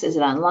ILS? Is it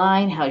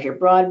online? How's your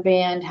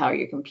broadband? How are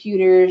your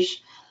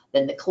computers?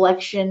 Then the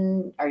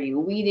collection. Are you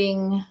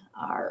weeding?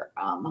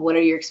 What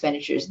are your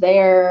expenditures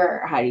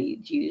there? How do you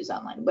use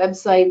online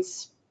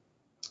websites?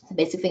 The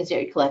basic things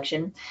are your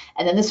collection.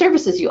 And then the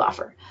services you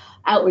offer.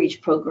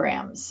 Outreach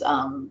programs,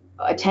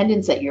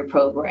 attendance at your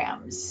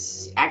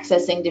programs,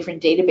 accessing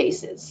different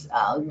databases,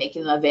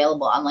 making them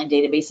available, online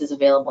databases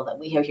available that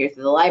we have here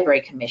through the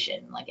Library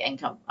Commission, like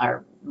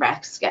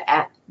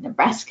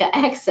Nebraska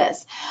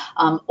Access,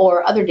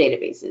 or other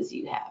databases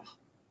you have.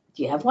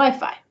 Do you have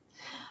Wi-Fi?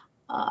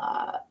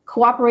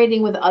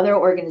 Cooperating with other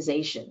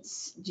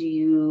organizations. Do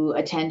you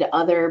attend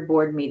other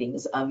board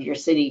meetings of your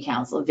city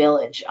council,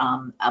 village,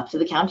 up to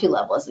the county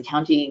level? Is the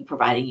county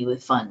providing you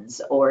with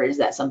funds, or is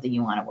that something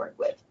you want to work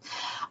with?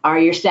 Are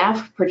your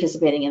staff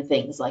participating in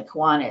things like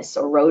Kiwanis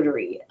or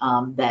Rotary,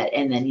 and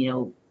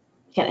then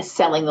kind of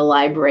selling the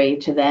library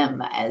to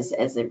them as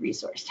a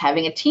resource?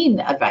 Having a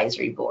teen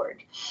advisory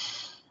board.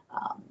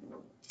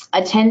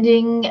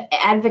 Attending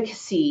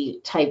advocacy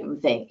type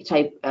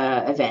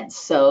events.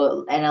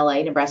 So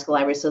NLA, Nebraska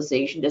Library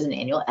Association, does an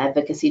annual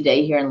advocacy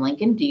day here in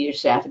Lincoln. Do your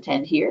staff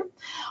attend here?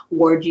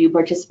 Or do you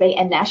participate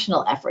in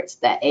national efforts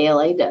that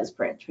ALA does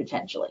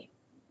potentially?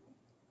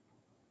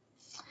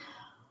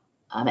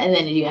 And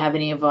then do you have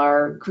any of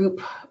our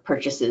group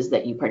purchases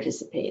that you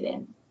participate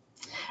in?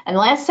 And the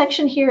last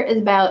section here is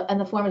about, and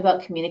the form is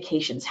about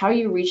communications. How are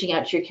you reaching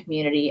out to your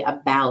community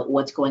about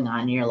what's going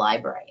on in your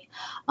library?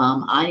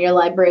 On your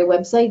library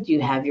website, do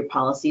you have your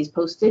policies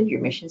posted,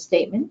 your mission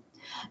statement?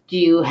 Do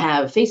you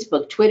have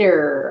Facebook,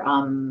 Twitter,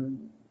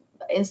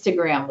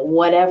 Instagram,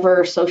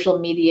 whatever social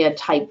media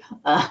type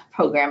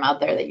program out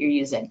there that you're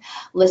using.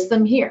 List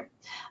them here.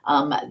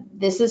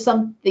 These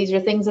are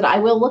things that I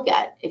will look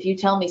at. If you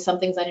tell me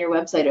something's on your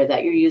website or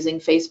that you're using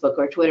Facebook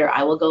or Twitter,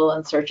 I will go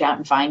and search out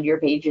and find your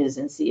pages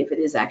and see if it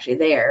is actually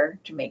there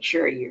to make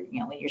sure you're,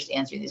 when you're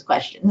answering these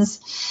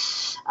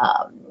questions.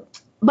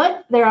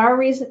 But there are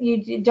reasons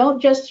you don't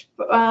just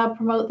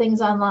promote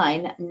things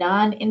online.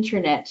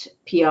 Non-internet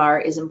PR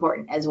is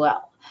important as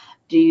well.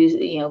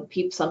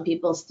 Some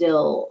people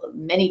still,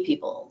 many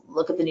people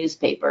look at the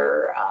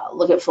newspaper,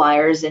 look at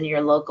flyers in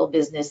your local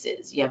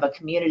businesses. You have a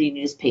community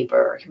newspaper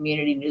or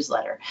community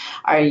newsletter.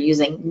 Are you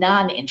using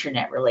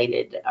non-internet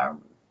related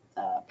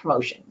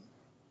promotion?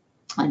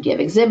 Do you have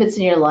exhibits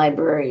in your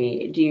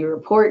library? Do you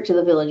report to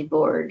the village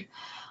board?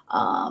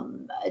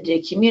 Do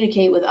you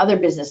communicate with other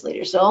business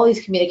leaders? So all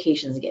these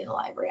communications get in the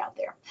library out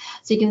there.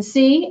 So you can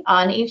see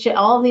on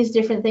all of these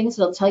different things,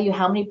 it'll tell you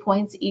how many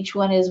points each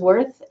one is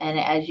worth. And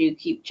as you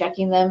keep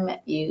checking them,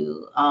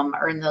 you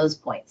earn those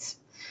points.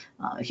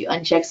 If you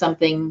uncheck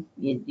something,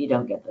 you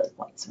don't get those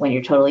points. When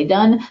you're totally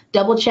done,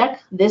 double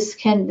check. This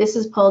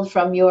is pulled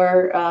from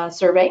your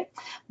survey,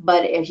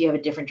 but if you have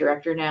a different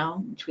director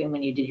now, between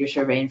when you did your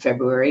survey in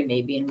February,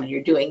 maybe, and when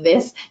you're doing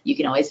this, you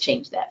can always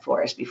change that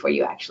for us before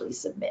you actually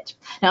submit.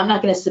 Now, I'm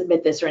not going to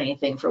submit this or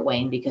anything for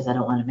Wayne because I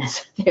don't want to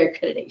mess with their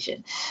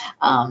accreditation.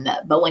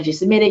 But once you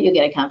submit it, you'll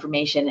get a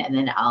confirmation, and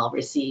then I'll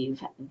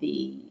receive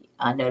the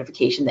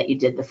notification that you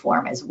did the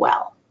form as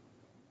well.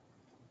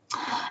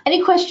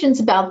 Any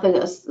questions about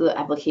the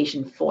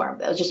application form?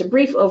 That was just a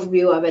brief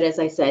overview of it. As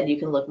I said, you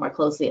can look more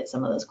closely at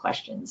some of those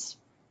questions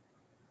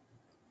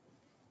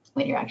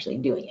when you're actually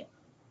doing it.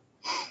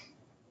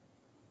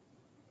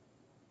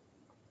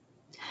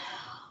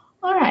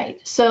 All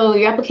right, so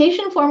your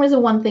application form is the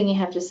one thing you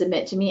have to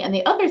submit to me. And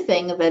the other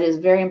thing that is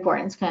very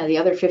important, it's kind of the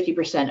other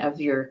 50%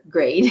 of your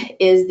grade,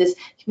 is this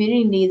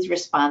community needs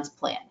response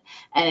plan.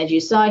 And as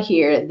you saw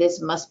here,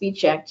 this must be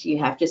checked. You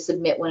have to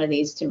submit one of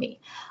these to me.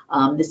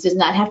 This does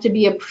not have to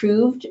be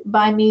approved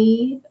by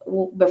me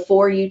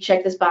before you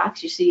check this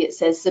box. You see it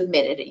says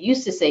submitted. It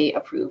used to say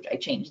approved. I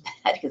changed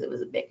that because it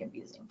was a bit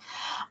confusing.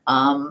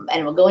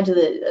 And we'll go into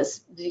the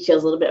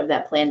details a little bit of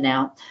that plan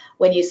now.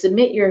 When you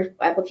submit your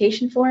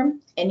application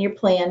form and your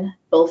plan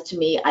both to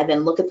me, I then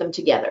look at them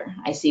together.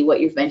 I see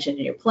what you've mentioned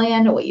in your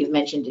plan, what you've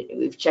mentioned,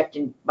 we've checked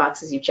in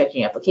boxes you've checked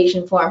in your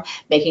application form,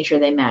 making sure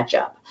they match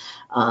up.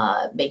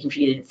 Making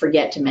sure you didn't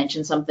forget to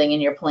mention something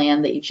in your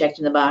plan that you checked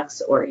in the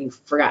box, or you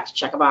forgot to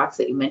check a box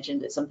that you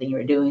mentioned it's something you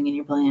were doing in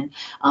your plan.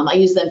 I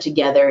use them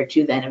together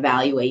to then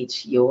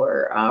evaluate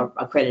your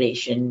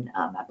accreditation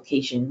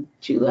application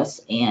to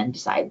us and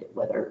decide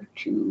whether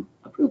to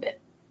approve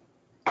it.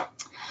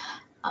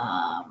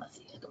 Let's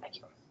see, let's go back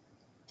here.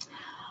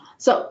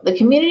 So the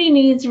community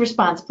needs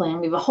response plan,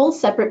 we have a whole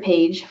separate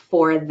page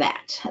for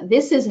that.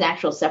 This is an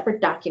actual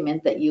separate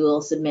document that you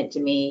will submit to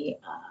me,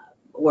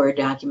 Word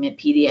document,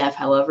 PDF,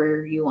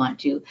 however you want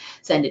to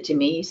send it to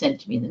me. You send it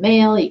to me in the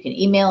mail, you can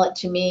email it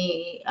to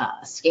me,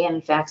 scan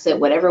and fax it,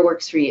 whatever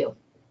works for you.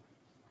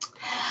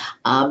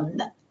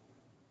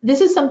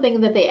 This is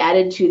something that they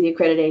added to the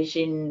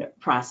accreditation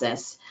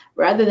process.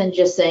 Rather than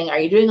just saying, are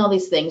you doing all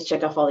these things,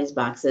 check off all these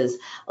boxes,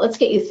 let's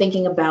get you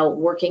thinking about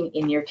working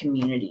in your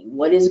community.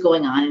 What is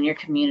going on in your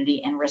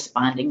community and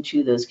responding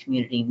to those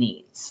community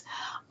needs.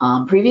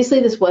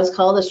 Previously, this was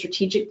called a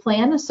strategic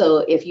plan. So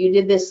if you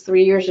did this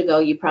 3 years ago,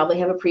 you probably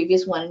have a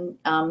previous one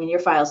in your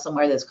file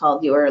somewhere that's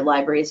called your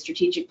library's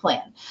strategic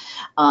plan.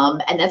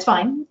 And that's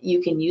fine.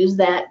 You can use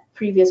that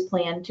previous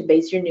plan to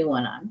base your new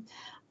one on.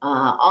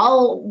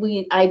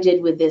 I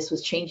did with this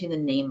was changing the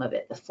name of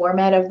it, the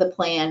format of the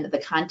plan, the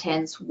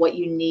contents, what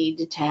you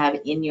need to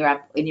have in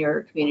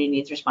your community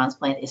needs response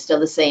plan is still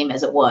the same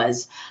as it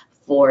was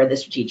for the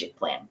strategic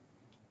plan.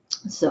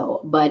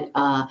 So, but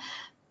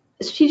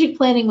strategic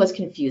planning was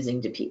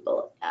confusing to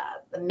people.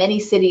 Many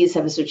cities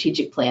have a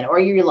strategic plan, or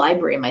your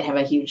library might have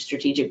a huge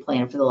strategic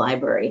plan for the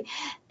library.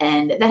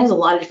 And that has a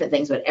lot of different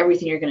things about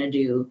everything you're going to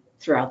do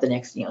throughout the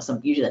next,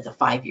 usually that's a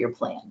 5-year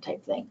plan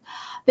type thing.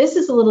 This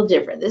is a little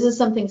different. This is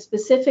something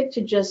specific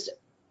to just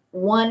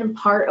one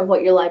part of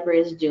what your library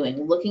is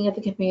doing, looking at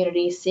the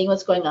community, seeing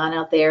what's going on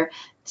out there,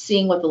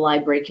 seeing what the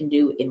library can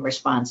do in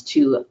response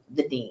to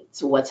the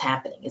needs. What's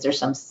happening? Is there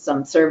some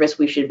service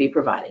we should be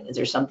providing? Is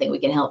there something we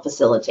can help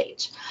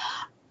facilitate?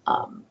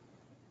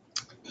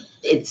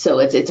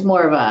 It's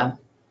more of a,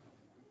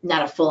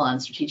 not a full-on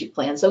strategic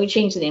plan. So we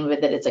changed the name of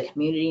it that it's a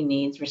community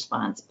needs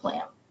response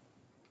plan.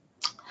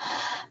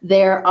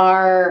 There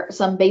are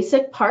some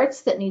basic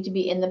parts that need to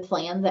be in the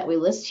plan that we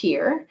list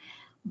here.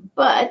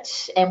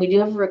 But, and we do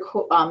have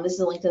this is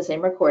a link to the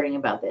same recording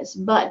about this,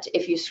 but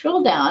if you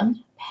scroll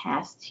down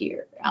past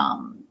here,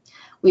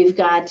 we've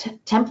got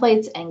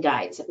templates and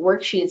guides,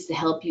 worksheets to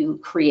help you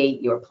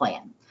create your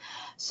plan.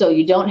 So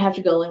you don't have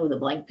to go in with a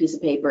blank piece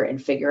of paper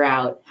and figure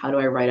out, how do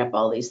I write up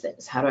all these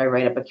things? How do I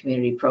write up a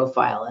community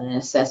profile and an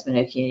assessment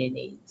of community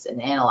needs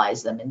and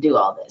analyze them and do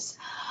all this?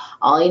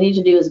 All you need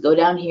to do is go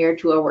down here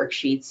to our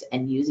worksheets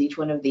and use each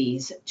one of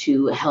these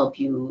to help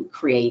you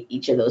create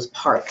each of those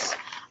parts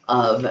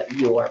of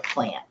your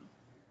plan.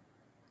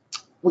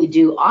 We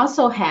do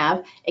also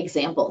have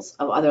examples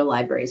of other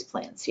libraries'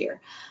 plans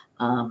here.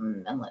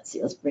 And let's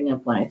see, let's bring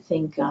up one. I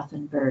think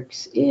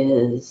Gothenburg's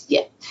is,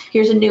 yeah,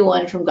 here's a new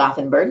one from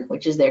Gothenburg,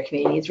 which is their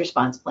community needs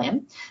response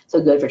plan.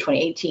 So good for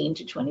 2018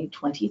 to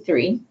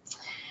 2023.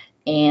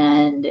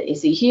 And you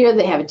see here,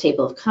 they have a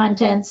table of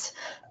contents,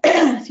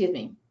 excuse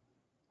me,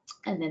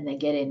 and then they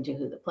get into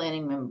who the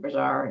planning members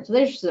are. So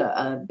there's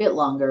a bit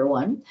longer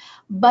one,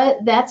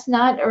 but that's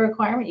not a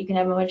requirement. You can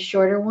have a much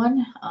shorter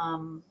one.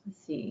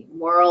 Let's see,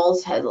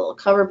 Morals has a little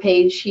cover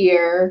page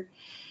here.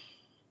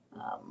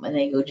 And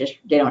they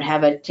don't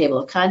have a table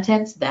of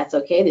contents, that's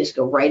okay. They just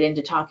go right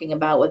into talking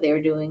about what they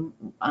were doing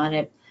on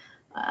it.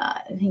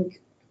 I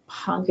think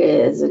Honka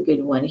is a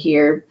good one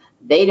here.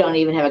 They don't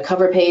even have a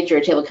cover page or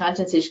a table of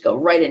contents, they just go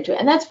right into it,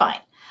 and that's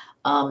fine.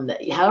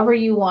 However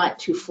you want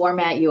to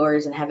format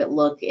yours and have it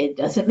look, it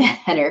doesn't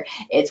matter.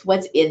 It's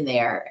what's in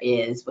there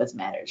is what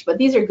matters. But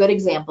these are good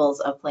examples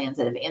of plans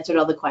that have answered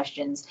all the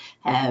questions,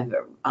 have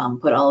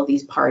put all of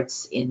these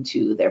parts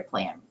into their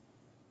plan.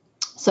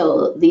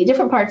 So the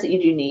different parts that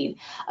you do need: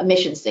 a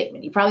mission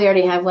statement. You probably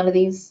already have one of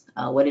these.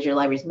 What is your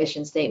library's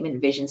mission statement,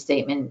 vision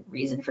statement,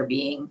 reason for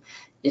being?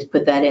 Just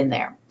put that in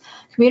there.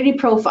 Community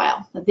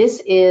profile.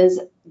 This is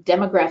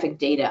demographic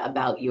data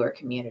about your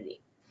community.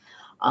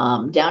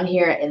 Down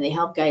here in the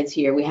help guides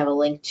here, we have a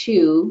link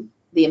to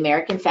the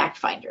American Fact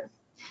Finder.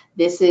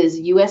 This is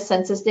US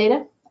Census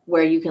data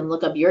where you can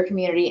look up your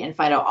community and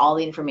find out all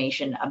the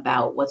information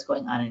about what's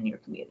going on in your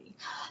community.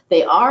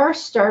 They are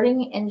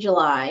starting in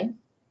July,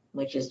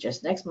 which is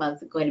just next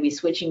month, going to be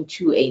switching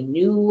to a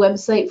new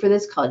website for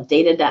this called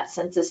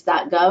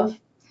data.census.gov.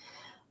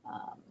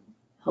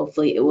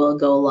 Hopefully it will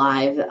go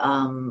live,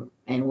 and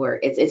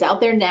it's out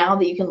there now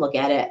that you can look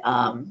at it,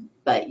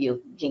 but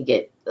you can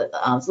get,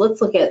 so let's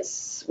look at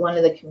one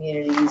of the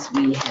communities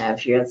we have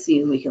here. Let's see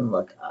if we can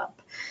look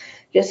up.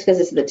 Just because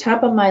it's at the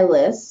top of my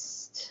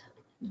list,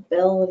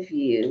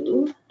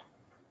 Bellevue.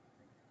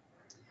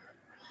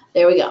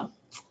 There we go.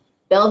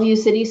 Bellevue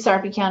City,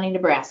 Sarpy County,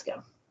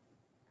 Nebraska.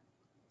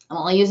 I'm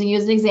only using you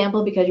as an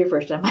example because you're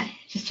first on my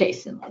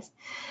registration list.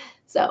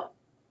 So,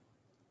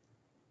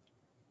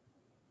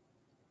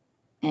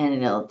 and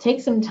it'll take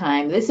some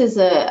time. This is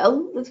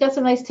it's got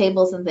some nice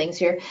tables and things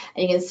here.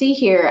 And you can see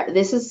here,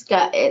 this has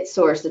got its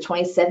source, the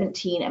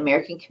 2017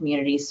 American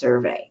Community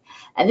Survey.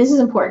 And this is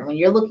important when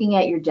you're looking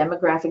at your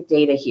demographic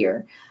data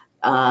here.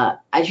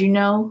 As you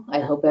know, I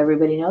hope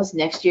everybody knows,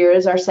 next year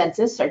is our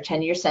census. Our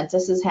 10-year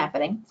census is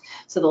happening.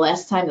 So the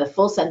last time the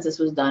full census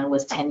was done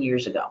was 10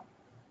 years ago.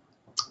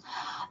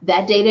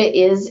 That data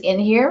is in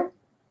here.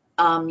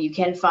 You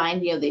can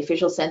find, the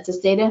official census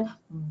data,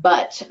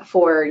 but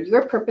for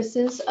your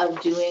purposes of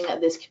doing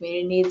this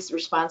community needs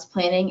response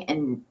planning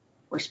and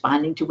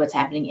responding to what's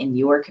happening in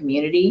your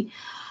community,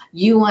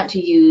 you want to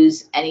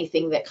use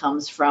anything that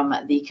comes from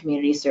the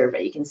community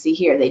survey. You can see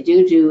here, they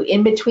do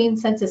in between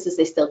censuses,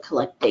 they still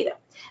collect data.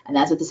 And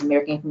that's what this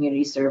American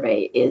Community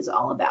Survey is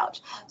all about.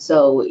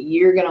 So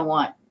you're gonna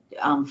want,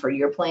 for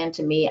your plan,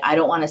 to me, I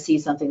don't wanna see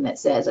something that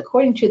says,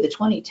 according to the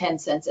 2010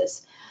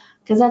 census,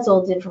 because that's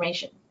old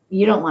information.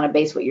 You don't want to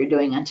base what you're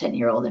doing on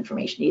 10-year-old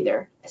information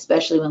either,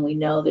 especially when we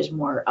know there's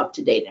more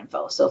up-to-date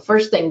info. So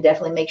first thing,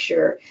 definitely make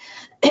sure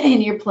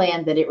in your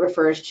plan that it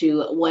refers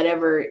to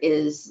whatever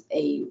is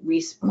a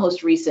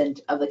most recent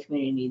of the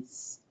community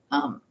needs,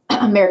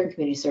 American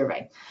Community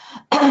Survey.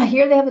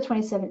 Here they have the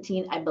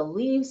 2017, I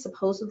believe,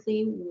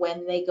 supposedly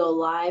when they go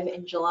live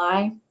in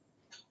July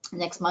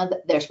next month,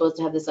 they're supposed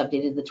to have this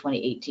updated, the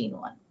 2018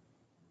 one.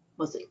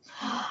 We'll see.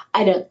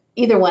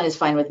 Either one is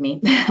fine with me.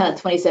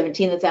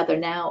 2017 that's out there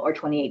now, or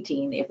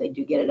 2018 if they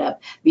do get it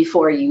up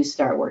before you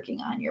start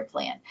working on your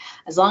plan.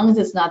 As long as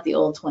it's not the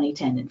old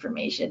 2010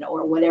 information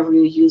or whatever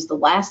you used the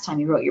last time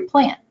you wrote your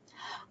plan.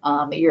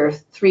 Your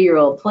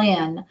 3-year-old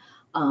plan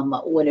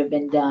would have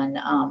been done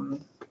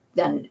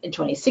in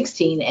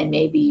 2016 and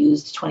maybe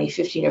used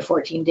 2015 or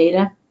 14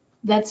 data.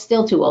 That's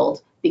still too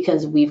old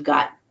because we've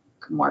got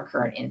more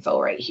current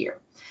info right here.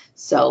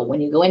 So when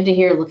you go into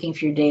here looking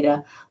for your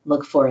data,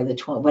 look for the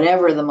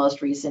whatever the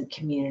most recent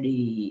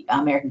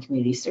American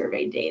Community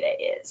Survey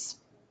data is.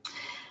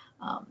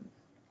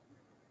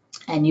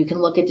 And you can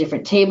look at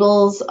different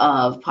tables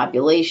of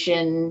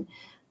population.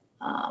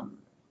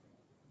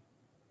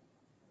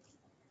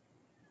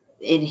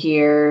 In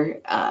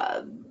here,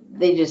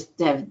 they just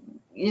have,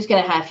 you're just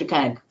gonna have to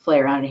kind of play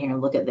around in here and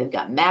look at, they've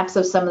got maps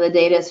of some of the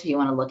data. So if you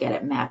wanna look at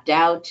it mapped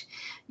out,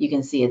 you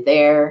can see it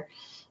there.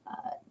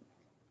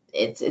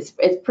 It's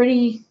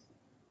pretty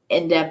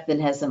in-depth and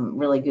has some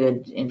really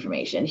good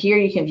information. Here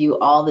you can view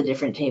all the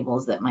different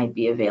tables that might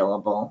be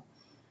available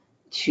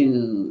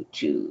to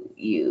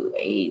you: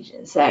 age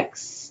and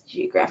sex,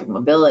 geographic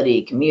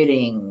mobility,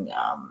 commuting,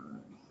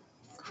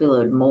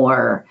 load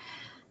more.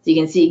 So you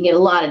can see, you can get a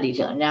lot of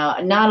detail. Now,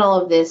 not all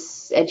of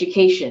this: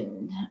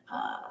 education,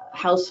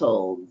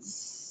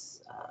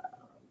 households,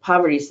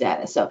 poverty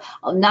status. So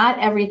not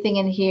everything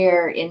in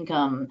here,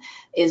 income,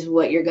 is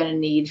what you're going to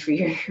need for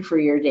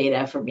your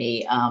data for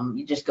me.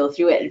 You just go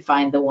through it and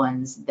find the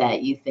ones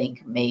that you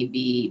think may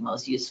be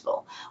most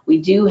useful.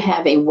 We do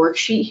have a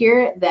worksheet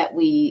here that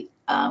we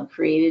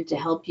created to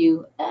help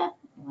you.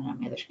 Went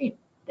on my other screen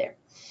there.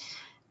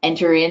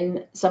 Enter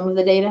in some of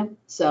the data,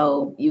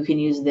 so you can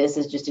use this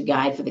as just a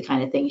guide for the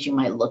kind of things you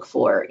might look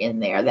for in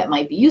there that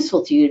might be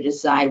useful to you to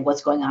decide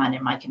what's going on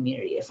in my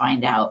community, to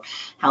find out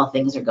how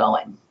things are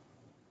going.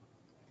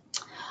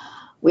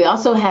 We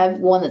also have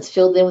one that's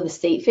filled in with the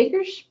state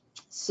figures,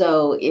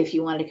 so if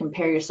you want to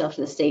compare yourself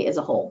to the state as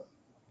a whole.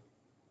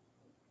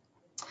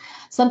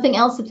 Something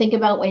else to think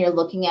about when you're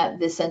looking at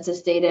this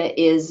census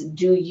data is,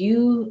 do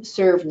you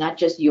serve not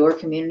just your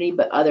community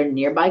but other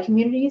nearby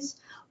communities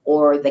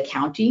or the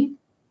county?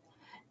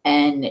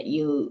 And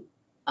you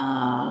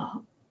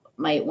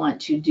might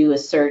want to do a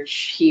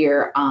search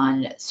here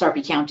on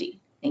Sarpy County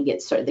and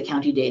get the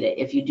county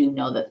data if you do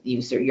know that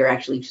you're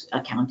actually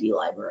a county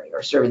library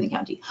or serving the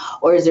county.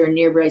 Or is there a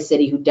nearby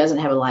city who doesn't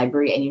have a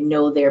library and you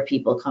know their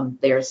people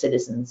their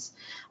citizens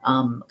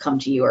come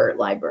to your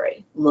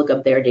library? Look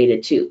up their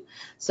data too.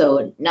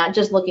 So not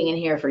just looking in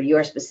here for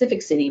your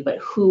specific city, but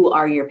who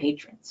are your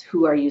patrons?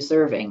 Who are you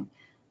serving?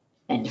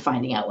 And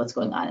finding out what's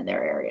going on in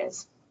their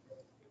areas.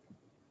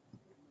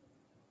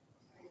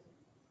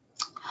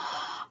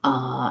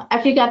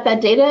 After you got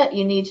that data,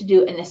 you need to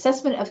do an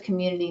assessment of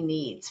community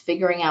needs,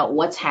 figuring out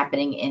what's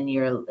happening in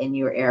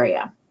your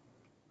area.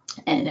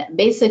 And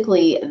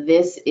basically,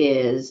 this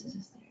is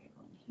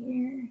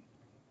here,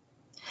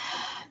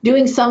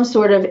 doing some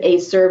sort of a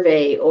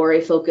survey or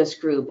a focus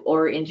group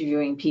or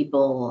interviewing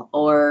people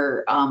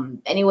or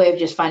any way of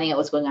just finding out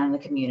what's going on in the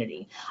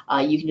community.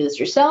 You can do this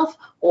yourself,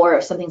 or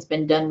if something's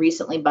been done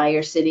recently by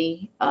your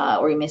city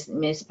or your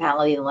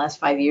municipality in the last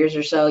 5 years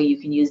or so, you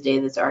can use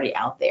data that's already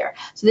out there.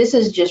 So this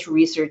is just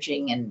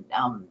researching and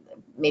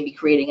maybe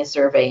creating a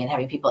survey and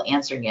having people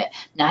answering it,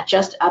 not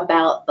just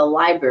about the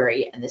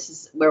library. And this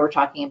is where we're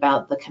talking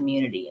about the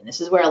community. And this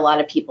is where a lot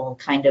of people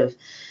kind of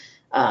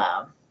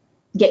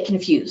get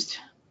confused.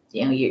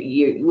 You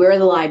know, we're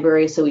the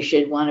library, so we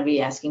should want to be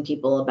asking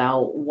people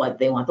about what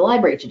they want the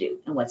library to do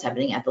and what's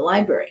happening at the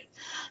library.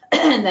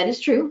 And that is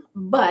true,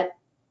 but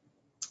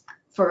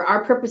for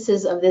our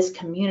purposes of this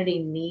community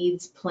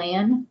needs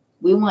plan,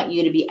 we want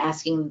you to be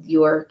asking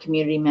your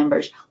community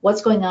members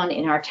what's going on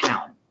in our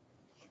town,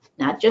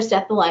 not just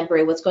at the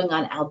library, what's going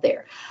on out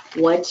there.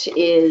 What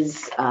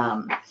is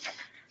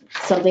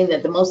something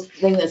that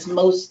that's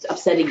most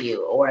upsetting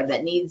you or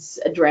that needs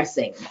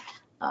addressing?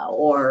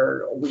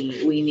 Or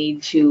we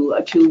need to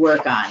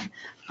work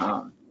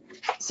on.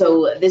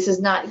 So this is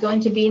not going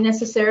to be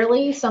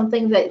necessarily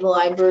something that the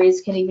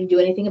libraries can even do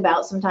anything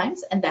about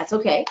sometimes, and that's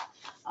okay.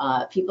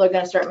 People are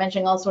going to start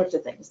mentioning all sorts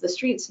of things. The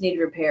streets need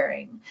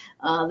repairing.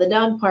 The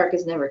dog park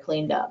is never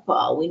cleaned up.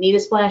 We need a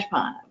splash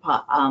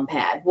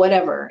pad,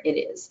 whatever it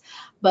is.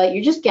 But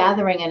you're just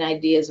gathering an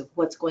ideas of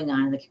what's going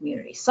on in the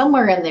community.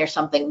 Somewhere in there,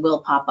 something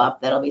will pop up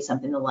that'll be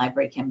something the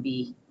library can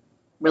be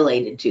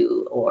related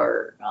to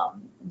or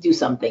do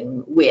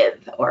something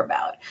with or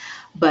about.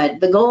 But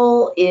the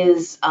goal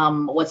is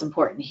what's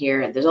important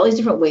here. There's all these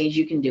different ways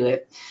you can do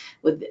it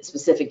with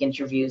specific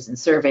interviews and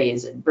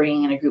surveys and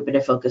bringing in a group and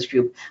a focus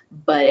group,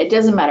 but it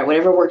doesn't matter,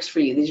 whatever works for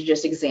you. These are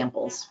just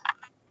examples.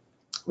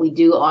 We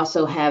do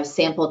also have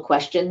sample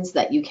questions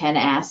that you can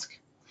ask.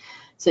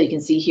 So you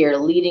can see here,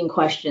 leading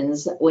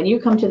questions. When you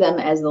come to them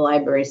as the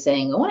library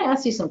saying, I want to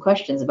ask you some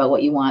questions about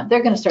what you want,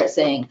 they're going to start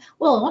saying,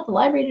 well, I want the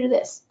library to do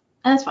this.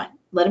 And that's fine.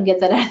 Let them get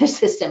that out of their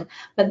system,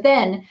 but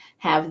then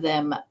have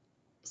them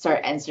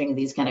start answering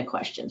these kind of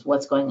questions.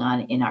 What's going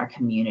on in our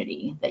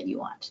community that you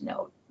want to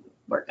know,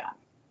 work on?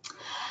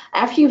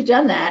 After you've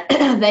done that,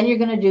 then you're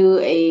going to do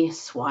a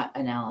SWOT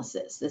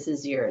analysis. This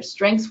is your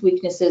strengths,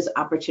 weaknesses,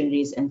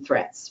 opportunities, and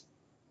threats.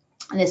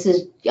 And this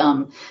is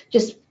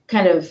just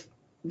kind of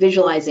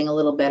visualizing a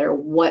little better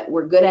what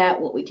we're good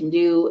at, what we can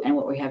do, and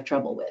what we have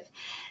trouble with.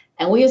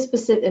 And we have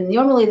specific, and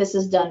normally this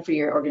is done for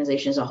your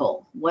organization as a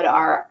whole. What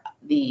are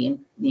the,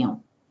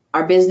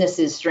 our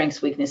business's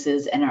strengths,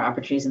 weaknesses, and our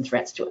opportunities and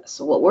threats to us?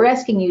 So what we're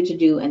asking you to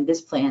do in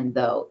this plan,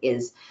 though,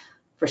 is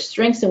for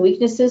strengths and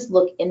weaknesses,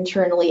 look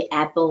internally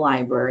at the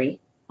library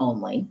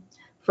only.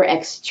 For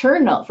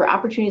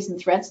opportunities and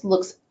threats,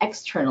 looks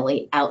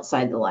externally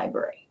outside the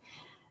library.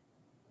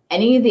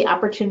 Any of the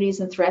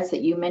opportunities and threats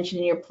that you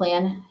mentioned in your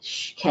plan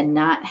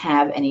cannot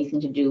have anything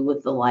to do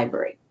with the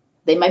library.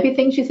 They might be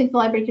things you think the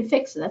library can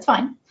fix, and that's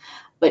fine,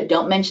 but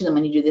don't mention them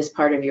when you do this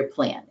part of your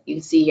plan. You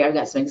can see here I've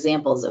got some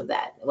examples of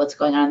that. What's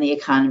going on in the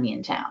economy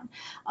in town?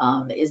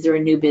 Is there a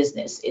new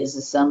business?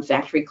 Is some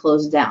factory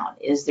closed down?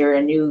 Is there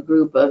a new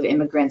group of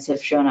immigrants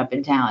have shown up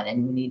in town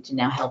and we need to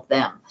now help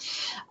them?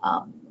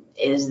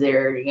 Is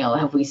there,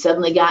 have we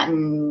suddenly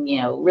gotten,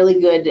 really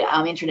good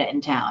internet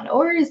in town,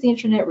 or is the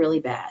internet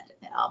really bad?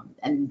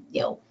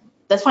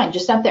 That's fine,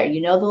 just stop there. The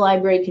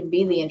library can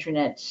be the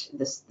internet,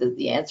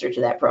 the answer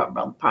to that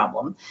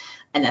problem,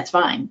 and that's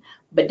fine.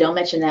 But don't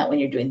mention that when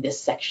you're doing this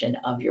section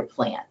of your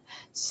plan.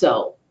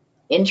 So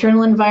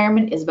internal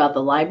environment is about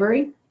the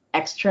library.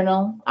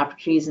 external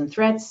opportunities and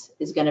threats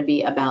is going to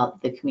be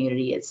about the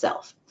community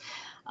itself.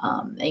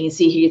 And you can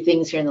see here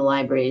things here in the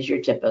library is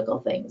your typical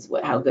things.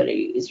 How good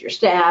is your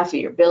staff,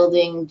 your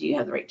building? Do you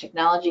have the right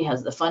technology?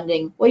 How's the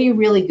funding? What are you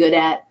really good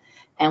at?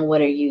 And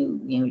what are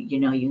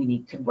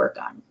you could work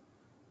on?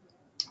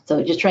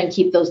 So just try and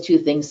keep those two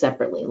things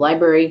separately.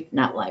 Library,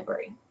 not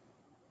library.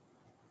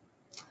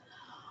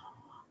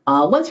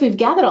 Once we've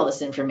gathered all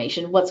this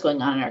information, what's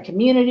going on in our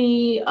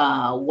community,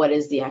 what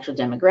is the actual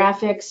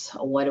demographics,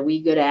 what are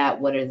we good at,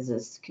 what does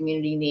this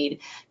community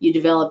need, you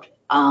developed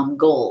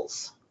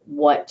goals.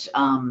 What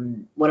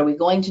are we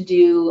going to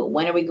do?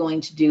 When are we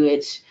going to do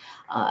it?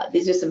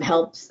 These are some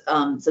helps.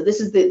 So this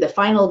is the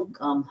final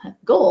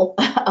goal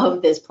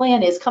of this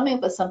plan, is coming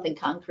up with something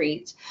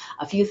concrete,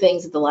 a few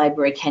things that the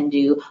library can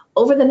do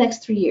over the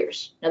next 3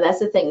 years. Now that's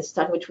the thing, it's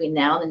talking between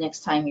now and the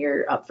next time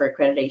you're up for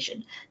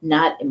accreditation,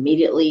 not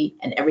immediately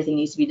and everything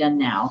needs to be done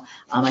now.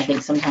 I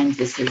think sometimes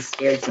this has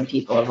scared some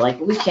people of like,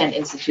 we can't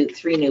institute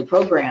 3 new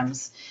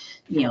programs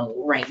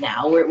right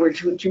now, we're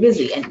too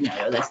busy, and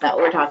that's not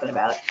what we're talking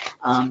about.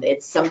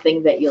 It's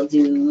something that you'll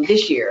do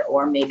this year,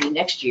 or maybe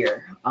next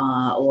year,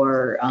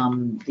 or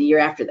the year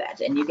after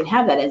that, and you can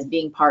have that as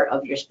being part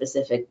of your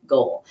specific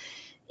goal.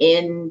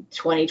 In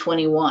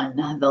 2021,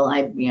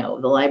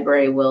 the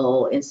library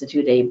will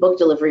institute a book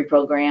delivery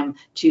program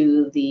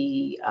to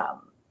the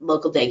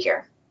local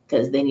daycare,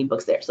 because they need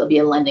books there. So there'll be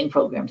a lending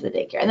program to the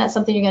daycare, and that's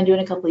something you're going to do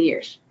in a couple of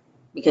years,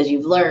 because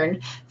you've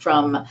learned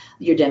from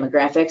your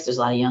demographics. There's a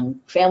lot of young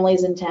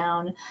families in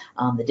town.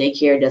 The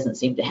daycare doesn't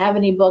seem to have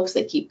any books.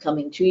 They keep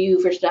coming to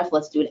you for stuff.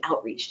 Let's do an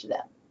outreach to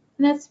them.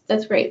 And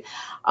that's great.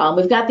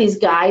 We've got these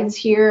guides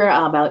here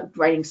about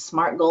writing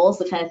SMART goals,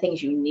 the kind of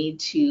things you need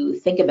to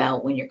think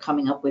about when you're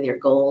coming up with your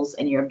goals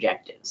and your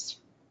objectives.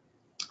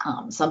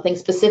 Something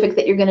specific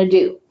that you're going to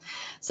do,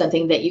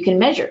 something that you can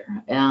measure.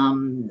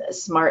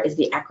 SMART is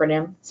the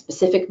acronym: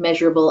 specific,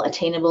 measurable,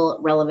 attainable,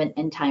 relevant,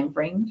 and time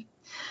framed.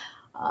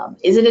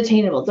 Is it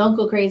attainable? Don't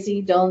go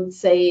crazy. Don't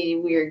say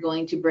we're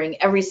going to bring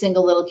every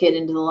single little kid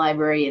into the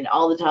library and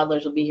all the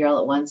toddlers will be here all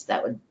at once.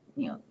 That would,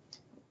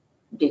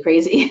 be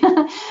crazy.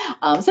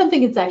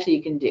 Something it's actually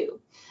you can do.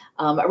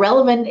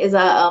 Relevant is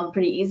a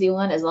pretty easy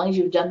one. As long as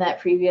you've done that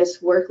previous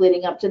work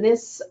leading up to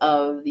this,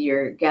 of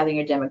your gathering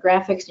your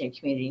demographics and your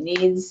community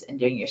needs and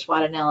doing your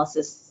SWOT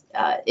analysis,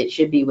 it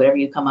should be whatever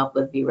you come up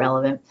with be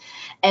relevant.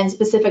 And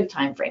specific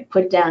time frame.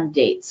 Put down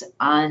dates.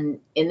 In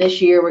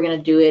this year we're going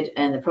to do it,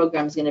 and the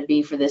program is going to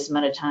be for this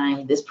amount of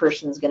time. This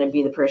person is going to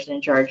be the person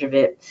in charge of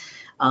it.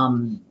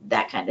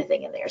 That kind of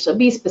thing in there. So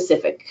be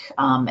specific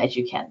as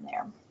you can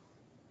there.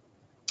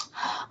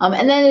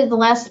 And then the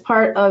last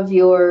part of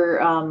your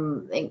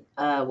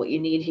what you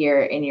need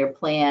here in your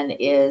plan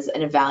is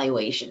an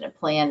evaluation, a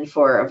plan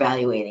for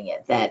evaluating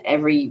it. That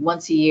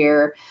once a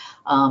year,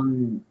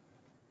 who's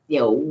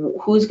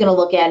going to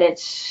look at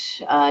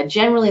it?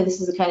 Generally,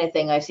 this is the kind of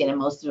thing I've seen in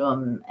most of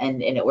them,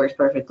 and it works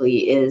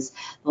perfectly, is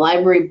the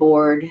library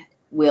board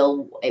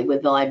will,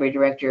 with the library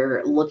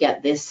director, look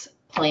at this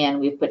plan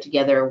we've put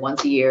together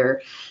once a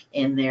year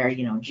in their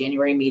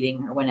January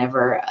meeting or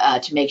whenever,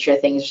 to make sure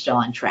things are still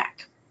on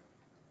track,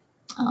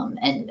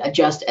 and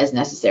adjust as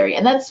necessary.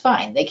 And that's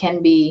fine. They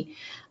can be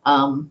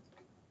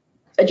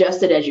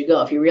adjusted as you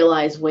go. If you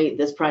realize, wait,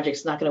 this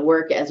project's not going to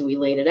work as we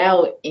laid it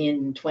out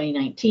in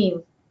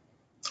 2019,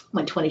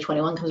 when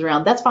 2021 comes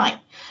around, that's fine.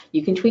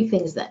 You can tweak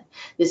things then.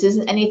 This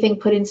isn't anything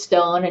put in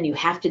stone and you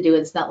have to do it.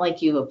 It's not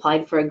like you've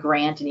applied for a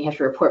grant and you have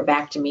to report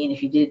back to me, and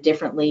if you did it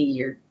differently,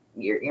 you're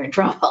in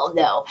trouble.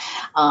 No.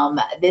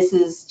 This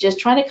is just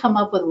trying to come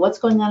up with what's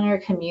going on in our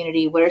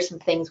community. What are some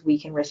things we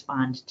can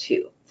respond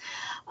to?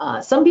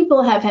 Some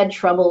people have had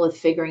trouble with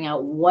figuring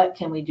out what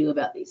can we do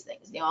about these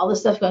things. All the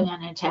stuff going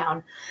on in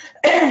town,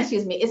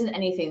 excuse me, isn't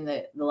anything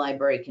that the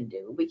library can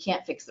do. We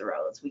can't fix the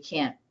roads. We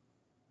can't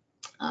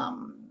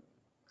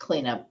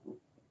clean up,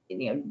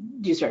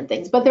 do certain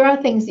things, but there are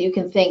things that you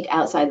can think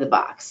outside the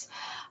box.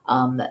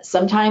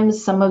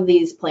 Sometimes some of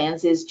these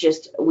plans is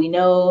just, we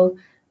know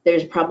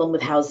there's a problem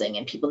with housing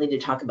and people need to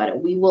talk about it.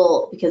 We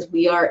will, because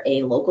we are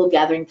a local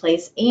gathering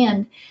place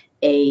and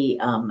a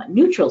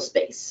neutral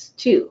space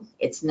too.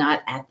 It's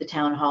not at the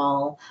town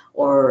hall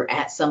or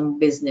at some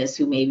business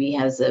who maybe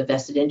has a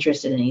vested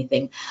interest in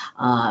anything.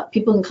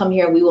 People can come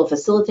here. We will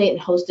facilitate and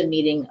host a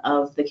meeting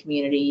of the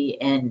community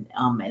and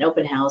an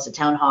open house, a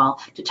town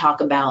hall, to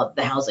talk about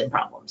the housing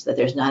problems, that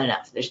there's not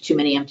enough, there's too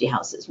many empty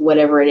houses,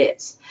 whatever it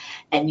is.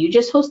 And you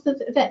just host the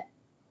event.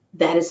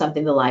 That is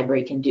something the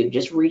library can do,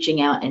 just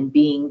reaching out and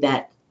being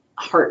that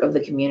heart of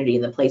the community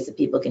and the place that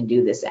people can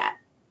do this at.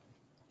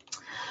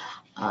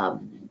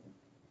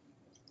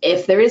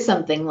 If there is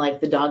something like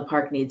the dog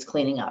park needs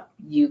cleaning up,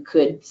 you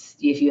could,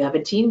 if you have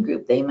a team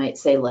group, they might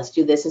say, let's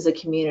do this as a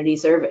community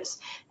service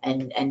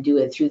and do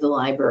it through the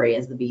library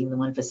as being the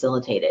one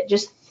facilitate it.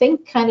 Just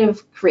think kind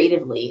of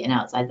creatively and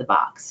outside the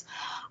box.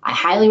 I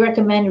highly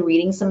recommend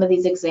reading some of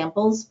these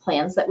examples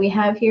plans that we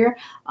have here.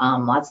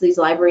 Lots of these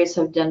libraries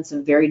have done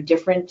some very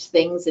different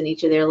things in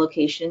each of their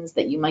locations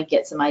that you might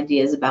get some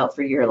ideas about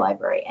for your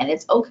library. And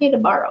it's okay to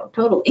borrow,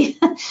 totally.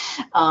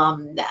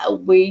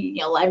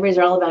 Libraries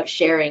are all about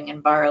sharing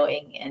and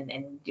borrowing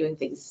and doing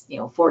things,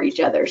 for each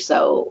other.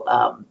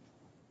 So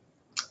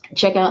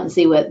check out and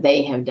see what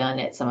they have done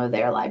at some of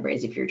their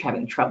libraries if you're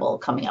having trouble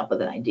coming up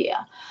with an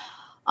idea.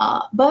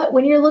 But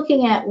when you're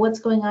looking at what's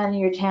going on in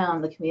your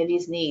town, the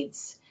community's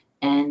needs,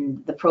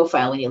 and the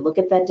profile, when you look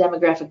at that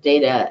demographic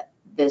data,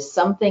 there's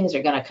some things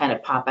are going to kind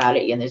of pop out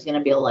at you, and there's going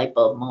to be a light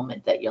bulb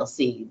moment that you'll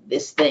see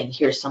this thing,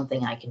 here's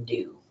something I can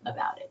do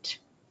about it.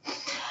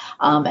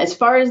 As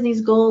far as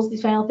these goals,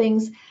 these final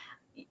things,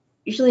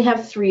 usually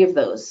have 3 of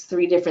those,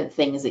 3 different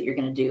things that you're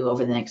going to do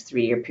over the next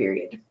 3-year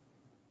period.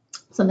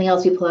 Something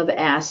else people have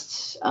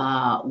asked,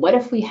 what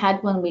if we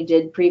had one we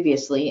did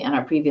previously in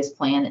our previous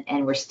plan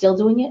and we're still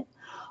doing it,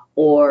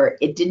 or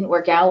it didn't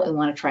work out and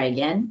want to try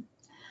again?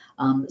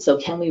 So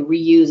can we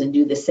reuse and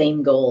do the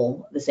same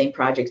goal, the same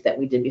project that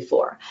we did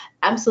before?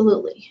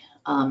 Absolutely.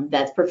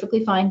 That's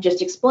perfectly fine.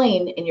 Just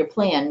explain in your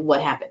plan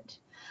what happened.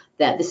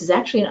 That this is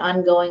actually an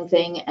ongoing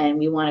thing and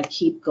we want to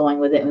keep going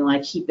with it and we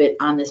want to keep it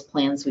on this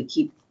plan so we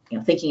keep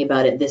thinking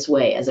about it this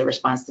way as a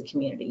response to the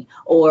community.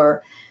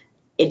 Or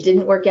it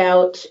didn't work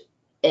out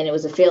and it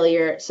was a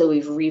failure, so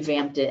we've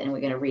revamped it and we're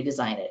going to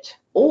redesign it.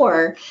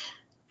 Or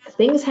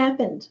things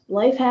happened,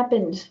 life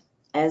happened,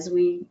 as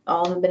we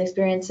all have been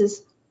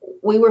experiences.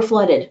 We were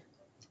flooded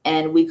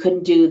and we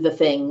couldn't do the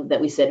thing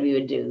that we said we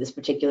would do, this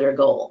particular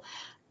goal.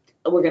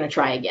 We're going to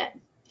try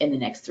again in the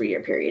next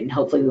 3-year period, and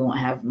hopefully we won't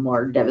have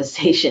more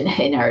devastation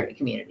in our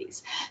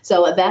communities.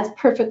 So that's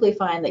perfectly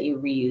fine that you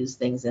reuse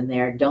things in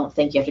there. Don't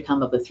think you have to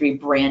come up with 3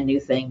 brand new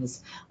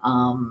things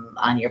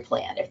on your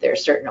plan. If there are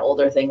certain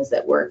older things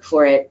that work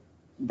for it,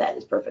 that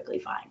is perfectly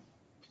fine.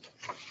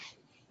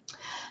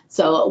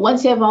 So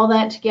once you have all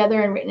that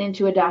together and written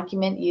into a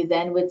document, you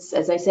then would,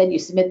 as I said, you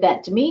submit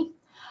that to me.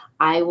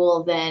 I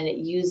will then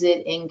use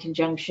it in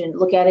conjunction,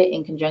 look at it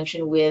in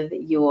conjunction with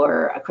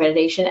your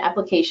accreditation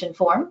application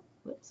form.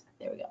 Oops,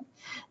 there we go.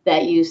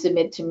 That you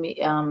submit to me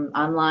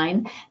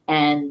online,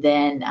 and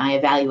then I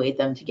evaluate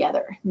them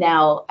together.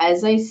 Now,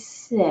 as I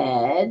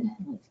said,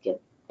 let's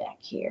get back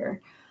here.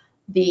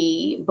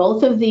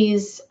 Both of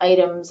these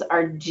items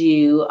are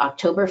due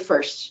October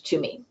 1st to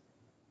me.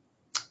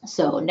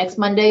 So next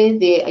Monday,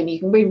 you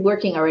can be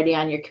working already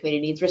on your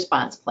community needs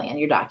response plan,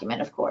 your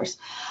document, of course.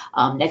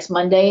 Next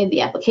Monday,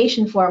 the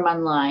application form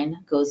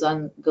online goes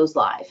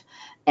live,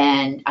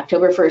 and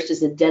October 1st is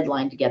the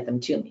deadline to get them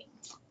to me.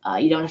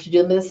 You don't have to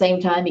do them at the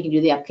same time. You can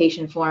do the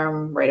application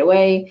form right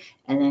away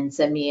and then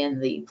send me in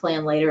the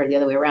plan later, or the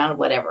other way around,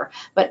 whatever.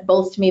 But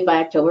both to me by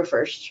October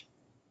 1st.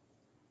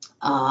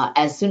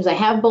 As soon as I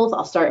have both,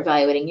 I'll start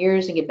evaluating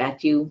yours and get back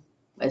to you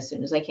as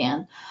soon as I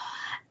can.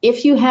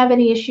 If you have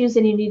any issues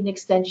and you need an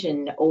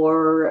extension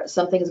or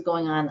something's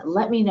going on,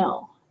 let me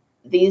know.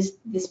 This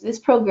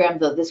program,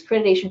 though, this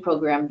accreditation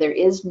program, there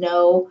is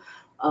no,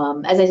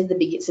 as I said at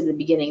the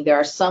beginning, there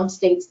are some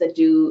states that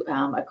do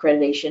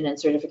accreditation and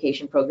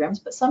certification programs,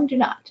 but some do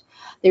not.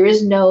 There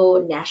is no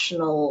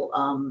national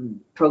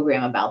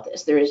program about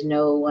this. There is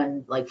no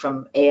one like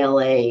from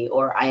ALA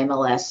or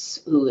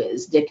IMLS who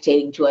is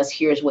dictating to us,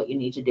 here's what you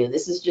need to do.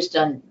 This is just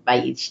done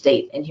by each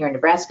state. And here in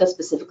Nebraska,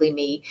 specifically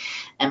me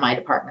and my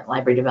department,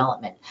 library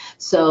development.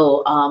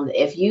 So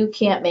if you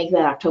can't make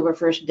that October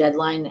 1st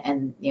deadline,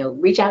 and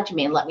reach out to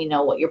me and let me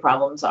know what your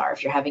problems are.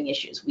 If you're having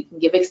issues, we can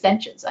give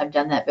extensions. I've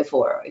done that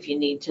before. If you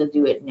need to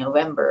do it in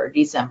November or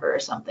December or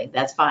something,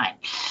 that's fine.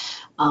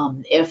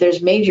 If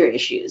there's major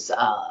issues,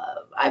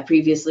 I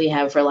previously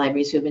have for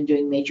libraries who have been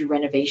doing major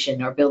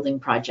renovation or building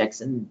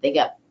projects and they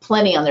got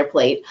plenty on their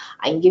plate,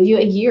 I can give you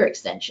a year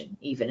extension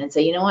even and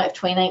say, you know what, if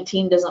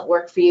 2019 doesn't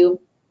work for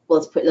you,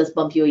 let's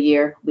bump you a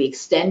year. We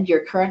extend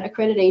your current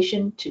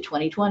accreditation to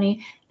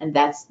 2020, and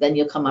then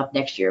you'll come up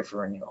next year for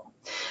renewal.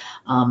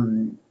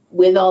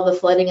 With all the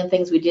flooding and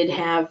things we did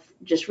have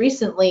just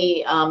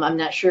recently, I'm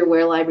not sure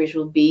where libraries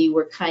will be.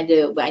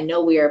 I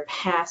know we are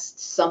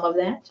past some of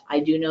that. I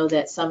do know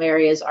that some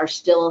areas are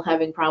still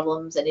having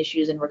problems and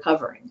issues in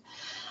recovering.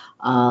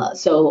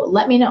 So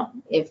let me know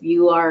if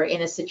you are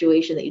in a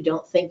situation that you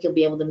don't think you'll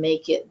be able to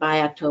make it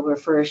by October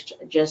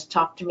 1st. Just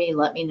talk to me,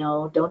 let me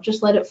know. Don't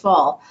just let it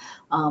fall,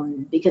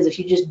 because if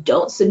you just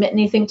don't submit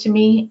anything to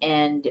me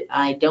and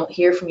I don't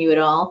hear from you at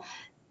all,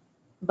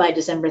 by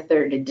December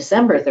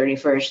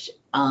 31st,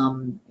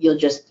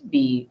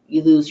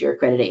 you lose your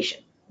accreditation,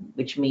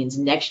 which means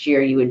next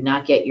year you would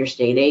not get your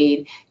state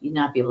aid, you'd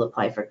not be able to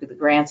apply for the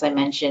grants I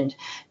mentioned,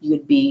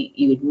 you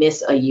would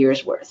miss a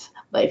year's worth.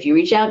 But if you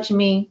reach out to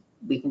me,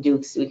 I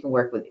can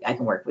work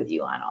with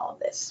you on all of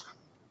this.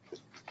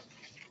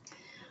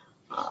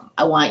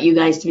 I want you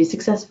guys to be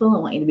successful. I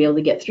want you to be able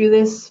to get through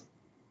this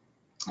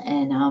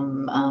and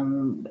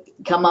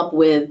come up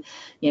with,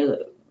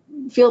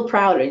 feel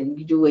proud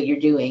and do what you're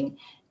doing,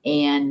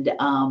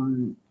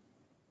 and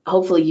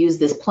hopefully use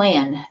this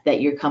plan that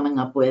you're coming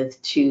up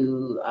with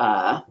to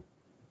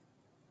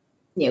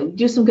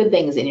do some good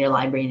things in your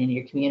library and in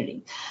your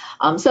community.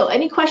 So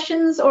any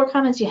questions or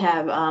comments you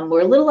have?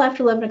 We're a little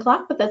after 11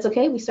 o'clock, but that's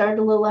okay. We started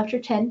a little after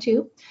 10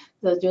 too.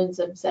 I was doing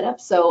some setup.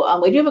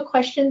 So we do have a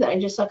question that I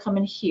just saw come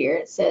in here.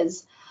 It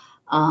says,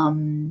 our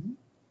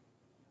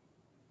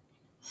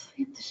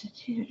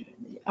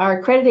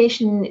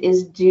accreditation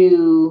is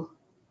due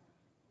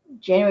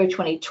January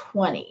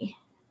 2020.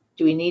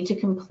 Do we need to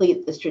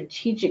complete the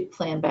strategic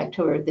plan by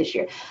October of this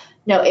year?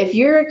 No, if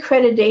your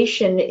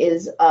accreditation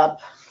is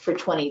up for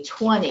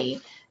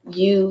 2020,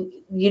 you'll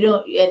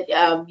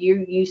have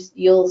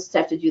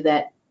to do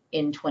that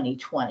in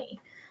 2020.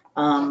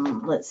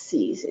 Let's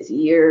see, it says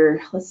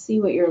let's see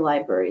what your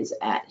library is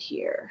at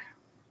here.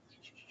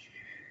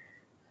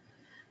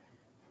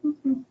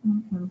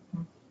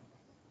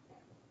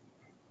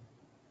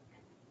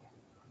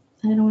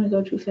 I don't want to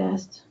go too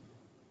fast.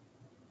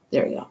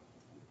 There we go.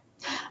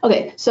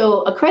 Okay,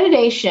 so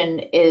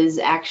accreditation is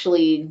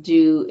actually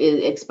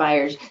it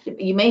expires.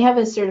 You may have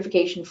a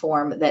certification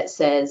form that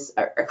says,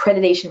 or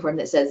accreditation form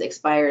that says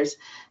expires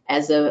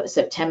as of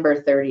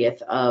September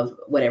 30th of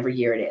whatever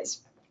year it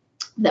is.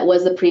 That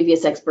was the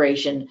previous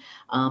expiration,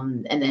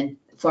 and then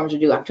forms are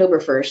due October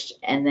 1st,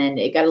 and then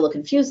it got a little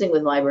confusing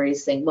with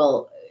libraries saying,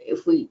 well,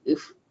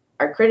 if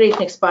our accreditation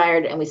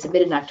expired and we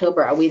submitted in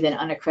October, are we then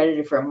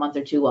unaccredited for a month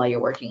or two while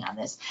you're working on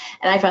this?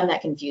 And I found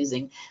that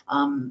confusing.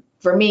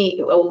 For me,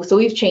 so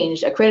we've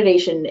changed.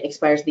 Accreditation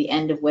expires the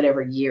end of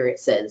whatever year it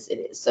says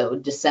it is, so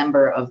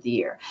December of the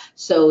year.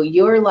 So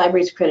your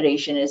library's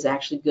accreditation is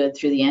actually good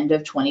through the end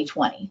of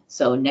 2020,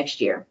 so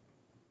next year.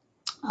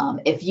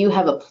 If you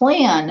have a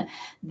plan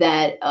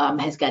that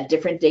has got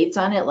different dates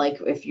on it,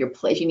 like if you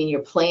mean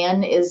your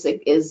plan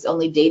is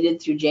only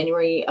dated through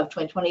January of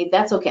 2020,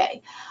 that's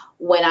okay.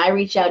 When I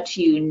reach out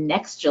to you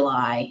next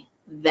July,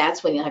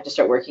 that's when you'll have to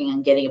start working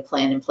on getting a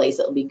plan in place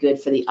that will be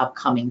good for the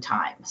upcoming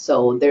time.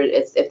 So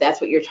if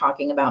that's what you're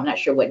talking about, I'm not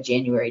sure what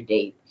January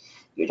date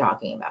you're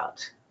talking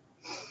about.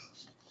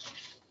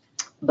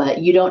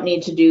 But you don't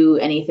need to do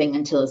anything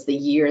until it's the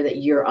year that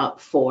you're up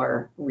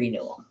for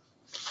renewal,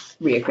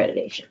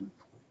 reaccreditation.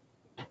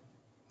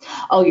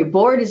 Oh, your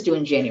board is due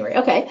in January.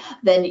 Okay,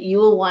 then you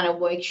will want to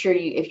make sure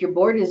if your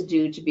board is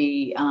due to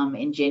be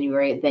in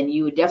January, then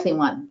you would definitely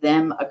want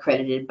them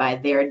accredited by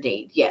their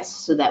date. Yes,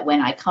 so that when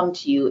I come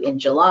to you in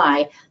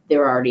July,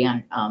 they're already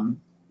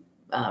on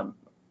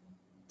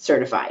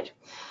certified.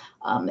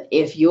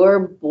 If your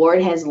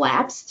board has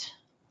lapsed,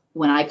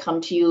 when I come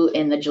to you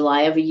in the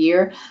July of a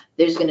year,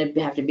 there's going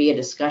to have to be a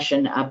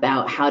discussion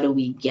about how do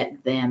we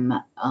get them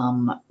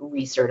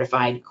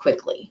recertified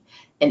quickly,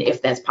 and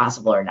if that's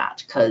possible or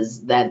not,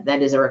 because that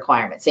is a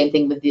requirement. Same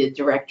thing with the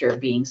director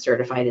being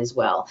certified as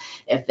well.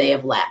 If they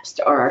have lapsed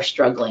or are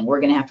struggling, we're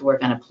going to have to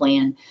work on a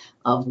plan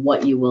of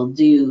what you will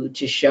do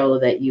to show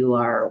that you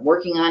are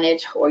working on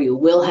it, or you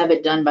will have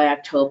it done by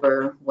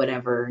October,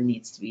 whatever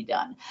needs to be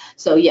done.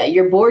 So yeah,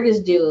 your board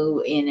is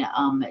due in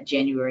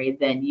January,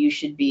 then you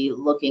should be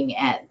looking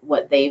at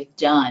what they've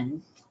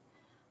done.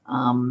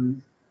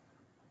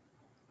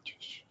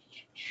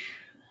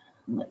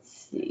 Let's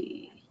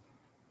see.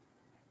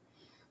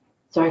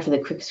 Sorry for the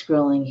quick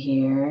scrolling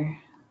here.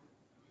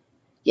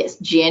 Yes,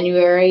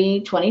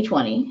 January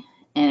 2020.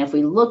 And if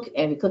we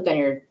click on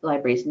your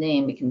library's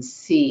name, we can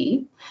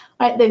see,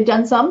 all right, they've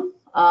done some.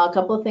 A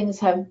couple of things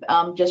have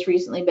just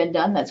recently been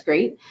done. That's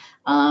great.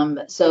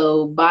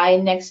 So by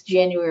next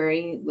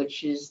January,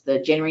 which is the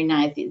January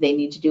 9th, they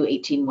need to do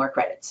 18 more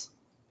credits.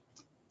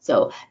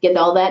 So get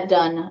all that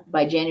done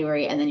by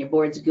January, and then your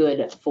board's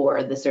good for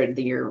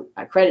your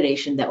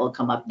accreditation that will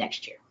come up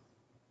next year.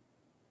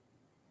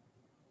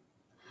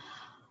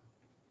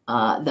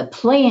 The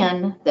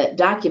plan, that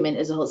document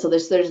is a whole, so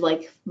there's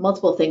like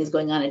multiple things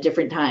going on at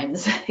different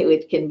times.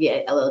 It can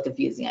get a little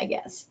confusing, I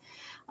guess.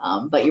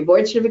 But your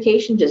board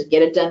certification, just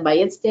get it done by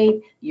its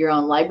date. Your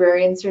own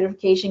librarian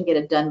certification, get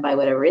it done by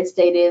whatever its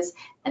date is.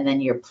 And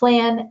then your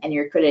plan and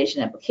your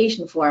accreditation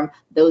application form,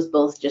 those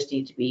both just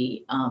need to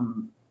be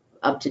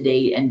up to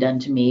date and done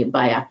to me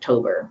by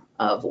October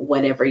of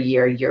whatever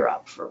year you're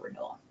up for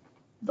renewal,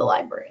 the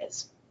library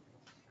is.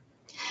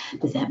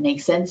 Does that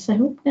make sense? I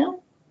hope now.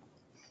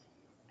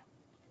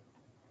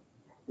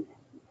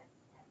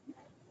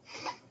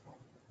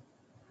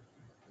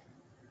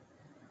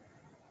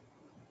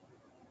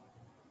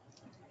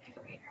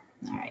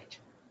 All right.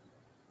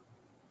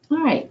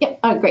 All right. Yep.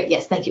 Oh, great.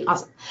 Yes. Thank you.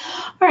 Awesome.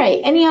 All right.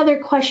 Any other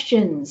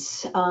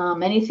questions?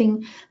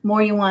 Anything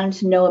more you wanted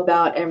to know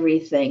about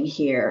everything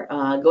here?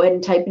 Go ahead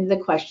and type into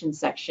the question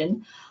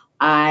section.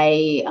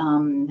 I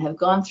have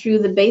gone through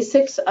the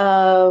basics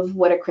of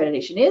what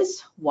accreditation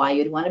is, why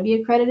you'd want to be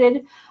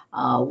accredited,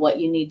 what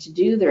you need to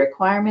do, the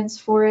requirements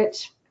for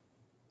it,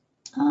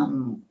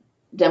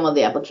 demo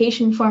the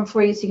application form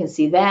for you so you can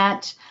see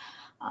that.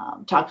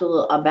 Talked a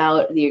little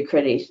about the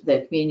accreditation,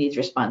 the community's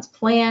response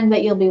plan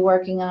that you'll be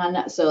working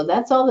on. So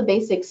that's all the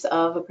basics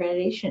of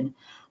accreditation.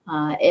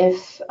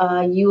 If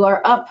you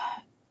are up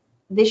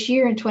this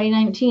year in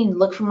 2019,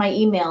 look for my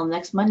email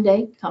next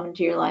Monday, coming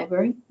to your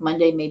library,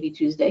 Monday, maybe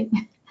Tuesday.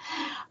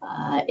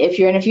 If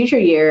you're in a future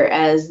year,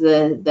 as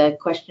the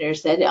questioner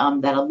said,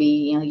 that'll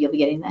be, you'll be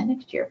getting that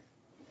next year.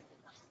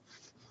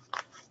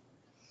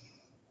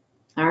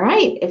 All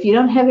right, if you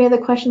don't have any other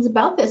questions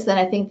about this, then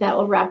I think that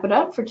will wrap it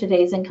up for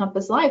today's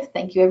NCompass Live.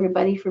 Thank you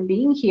everybody for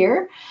being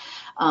here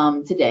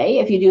today.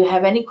 If you do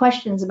have any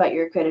questions about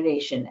your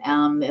accreditation,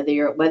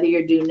 whether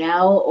you're due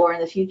now or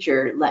in the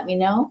future, let me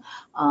know.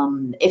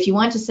 If you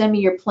want to send me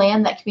your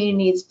plan, that community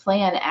needs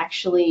plan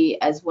actually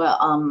as well,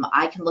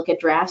 I can look at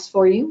drafts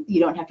for you.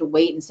 You don't have to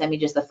wait and send me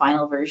just the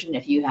final version.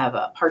 If you have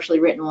a partially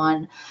written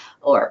one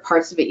or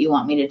parts of it you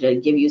want me to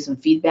give you some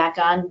feedback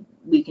on,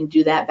 we can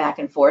do that back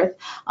and forth.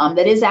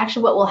 That is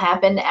actually what will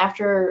happen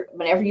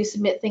whenever you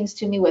submit things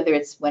to me, whether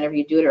it's whenever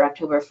you do it or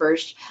October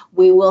 1st,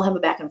 we will have a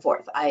back and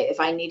forth. If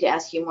I need to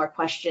ask you more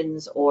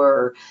questions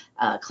or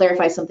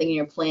clarify something in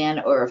your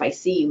plan, or if I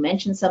see you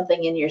mention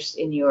something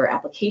in your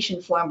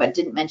application form but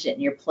didn't mention it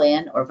in your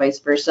plan, or vice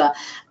versa,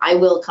 I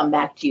will come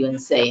back to you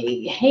and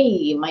say, hey,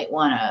 you might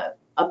want to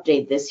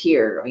update this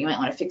here, or you might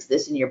want to fix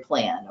this in your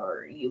plan,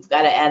 or you've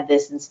got to add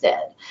this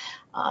instead.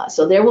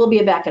 So there will be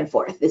a back and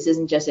forth. This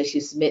isn't just as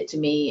you submit to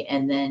me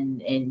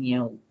and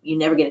you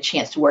never get a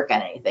chance to work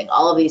on anything.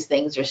 All of these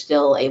things are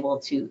still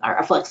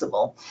are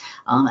flexible.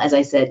 As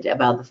I said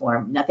about the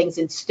form, nothing's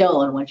in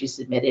stone once you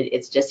submit it.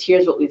 It's just,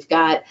 here's what we've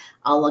got.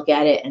 I'll look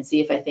at it and see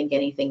if I think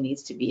anything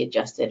needs to be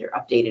adjusted or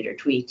updated or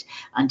tweaked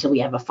until we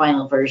have a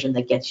final version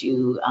that gets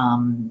you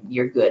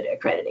your good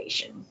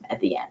accreditation at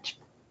the end.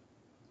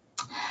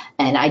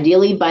 And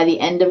ideally, by the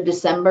end of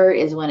December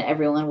is when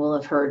everyone will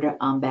have heard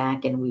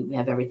back, and we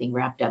have everything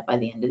wrapped up by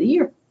the end of the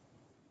year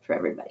for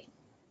everybody.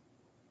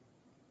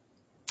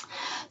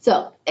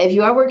 So if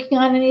you are working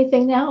on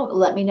anything now,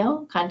 let me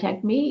know.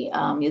 Contact me.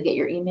 You'll get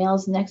your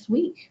emails next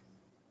week.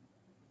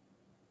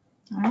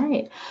 All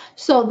right.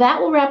 So that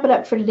will wrap it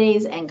up for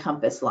today's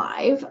NCompass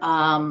Live.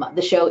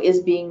 The show is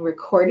being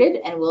recorded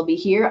and will be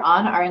here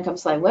on our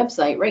NCompass Live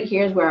website. Right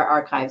here is where our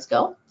archives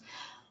go.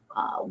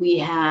 We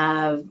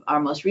have our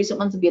most recent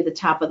ones will be at the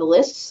top of the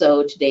list.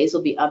 So today's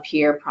will be up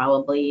here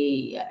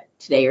probably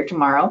today or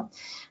tomorrow.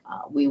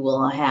 We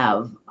will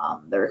have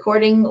the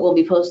recording will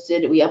be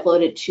posted. We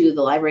upload it to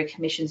the Library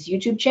Commission's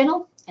YouTube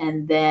channel,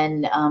 and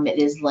then it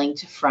is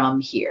linked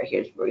from here.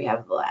 Here's where we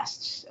have the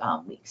last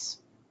week's.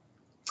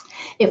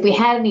 If we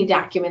had any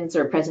documents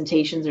or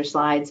presentations or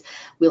slides,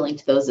 we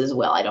linked those as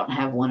well. I don't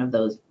have one of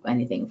those,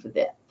 anything for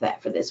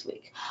that for this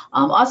week.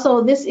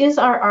 Also, this is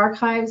our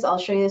archives. I'll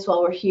show you this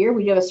while we're here.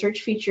 We do have a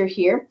search feature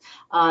here.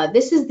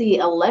 This is the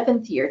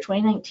 11th year.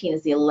 2019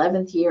 is the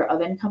 11th year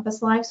of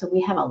NCompass Live, so we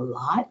have a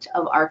lot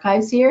of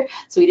archives here.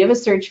 So we do have a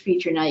search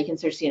feature now. You can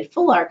search the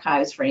full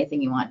archives for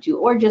anything you want to,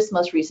 or just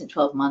most recent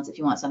 12 months if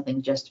you want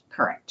something just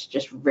current,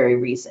 just very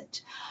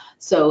recent.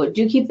 So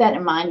do keep that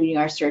in mind when you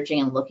are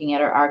searching and looking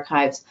at our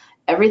archives.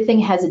 Everything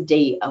has a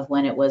date of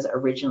when it was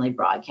originally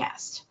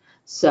broadcast.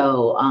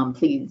 So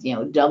please,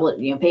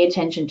 pay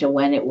attention to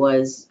when it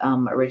was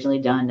originally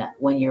done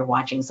when you're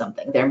watching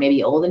something. There may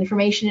be old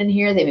information in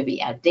here. They may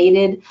be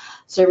outdated.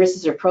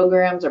 Services or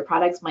programs or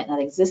products might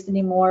not exist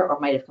anymore or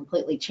might have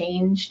completely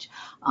changed.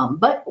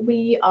 But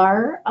we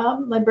are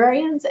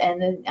librarians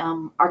and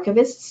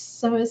archivists,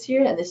 some of us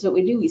here, and this is what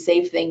we do. We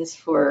save things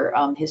for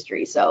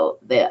history. So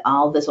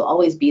all this will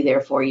always be there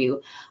for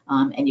you,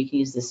 and you can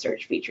use this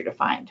search feature to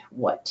find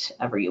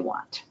whatever you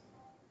want.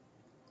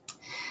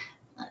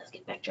 Let's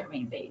get back to our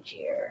main page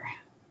here.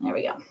 There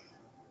we go.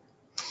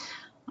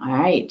 All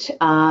right.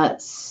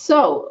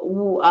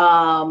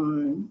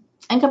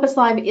 NCompass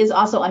Live is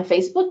also on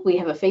Facebook. We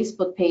have a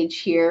Facebook page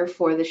here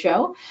for the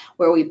show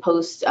where we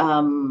post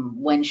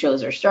when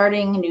shows are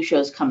starting, new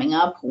shows coming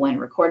up, when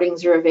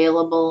recordings are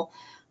available.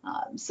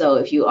 So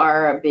if you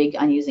are big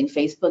on using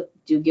Facebook,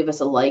 do give us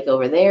a like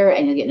over there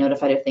and you'll get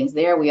notified of things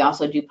there. We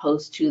also do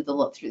post via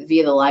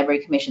the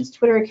Library Commission's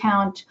Twitter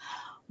account.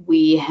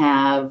 We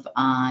have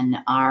on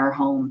our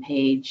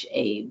homepage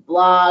a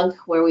blog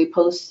where we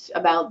post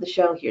about the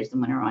show. Here's the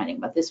one reminding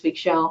about this week's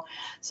show.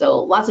 So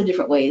lots of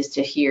different ways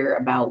to hear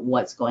about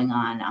what's going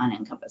on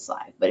NCompass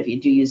Live. But if you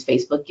do use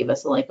Facebook, give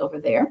us a like over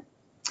there.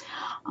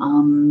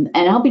 And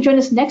I hope you join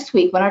us next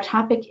week when our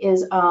topic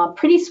is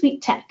Pretty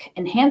Sweet Tech,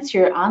 enhance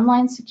your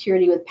online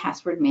security with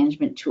password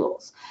management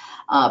tools.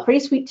 Pretty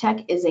Sweet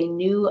Tech is a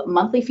new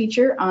monthly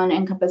feature on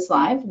NCompass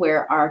Live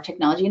where our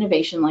technology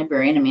innovation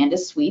librarian, Amanda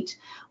Sweet,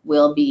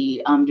 will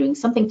be doing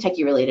something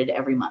techie related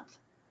every month.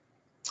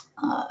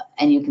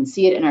 And you can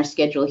see it in our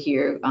schedule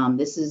here.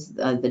 This is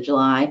the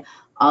July.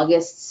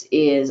 August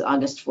is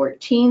August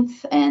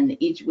 14th, and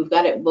we've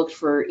got it booked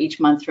for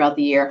each month throughout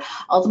the year.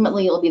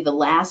 Ultimately, it'll be the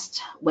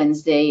last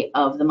Wednesday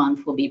of the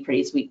month will be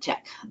Pretty Sweet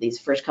Tech. These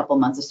first couple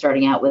months of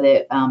starting out with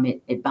it,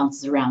 it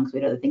bounces around because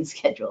we have other things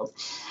scheduled.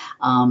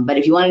 But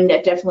if you want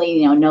to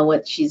definitely know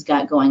what she's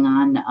got going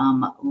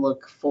on,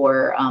 look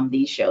for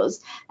these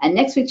shows. And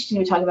next week she's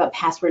going to be talking about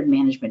password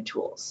management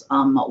tools,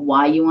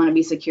 why you want to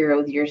be secure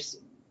with your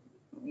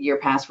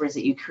passwords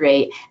that you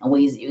create and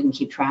ways that you can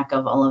keep track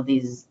of all of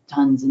these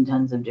tons and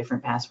tons of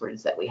different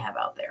passwords that we have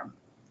out there.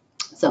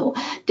 So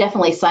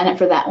definitely sign up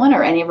for that one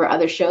or any of our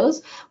other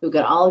shows. We've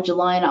got all of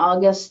July and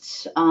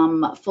August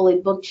fully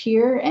booked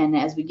here, and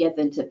as we get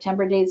the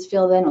September dates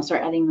filled in, we'll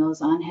start adding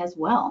those on as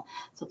well.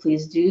 So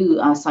please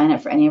do sign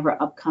up for any of our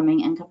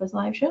upcoming NCompass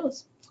Live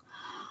shows.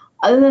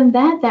 Other than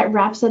that, that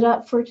wraps it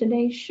up for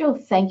today's show.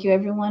 Thank you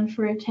everyone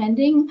for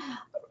attending.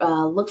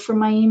 Look for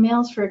my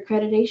emails for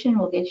accreditation.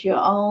 We'll get you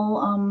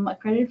all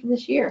accredited for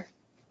this year.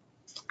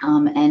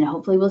 And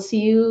hopefully we'll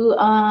see you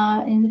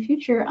in the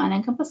future on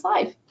NCompass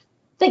Live.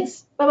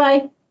 Thanks.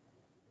 Bye-bye.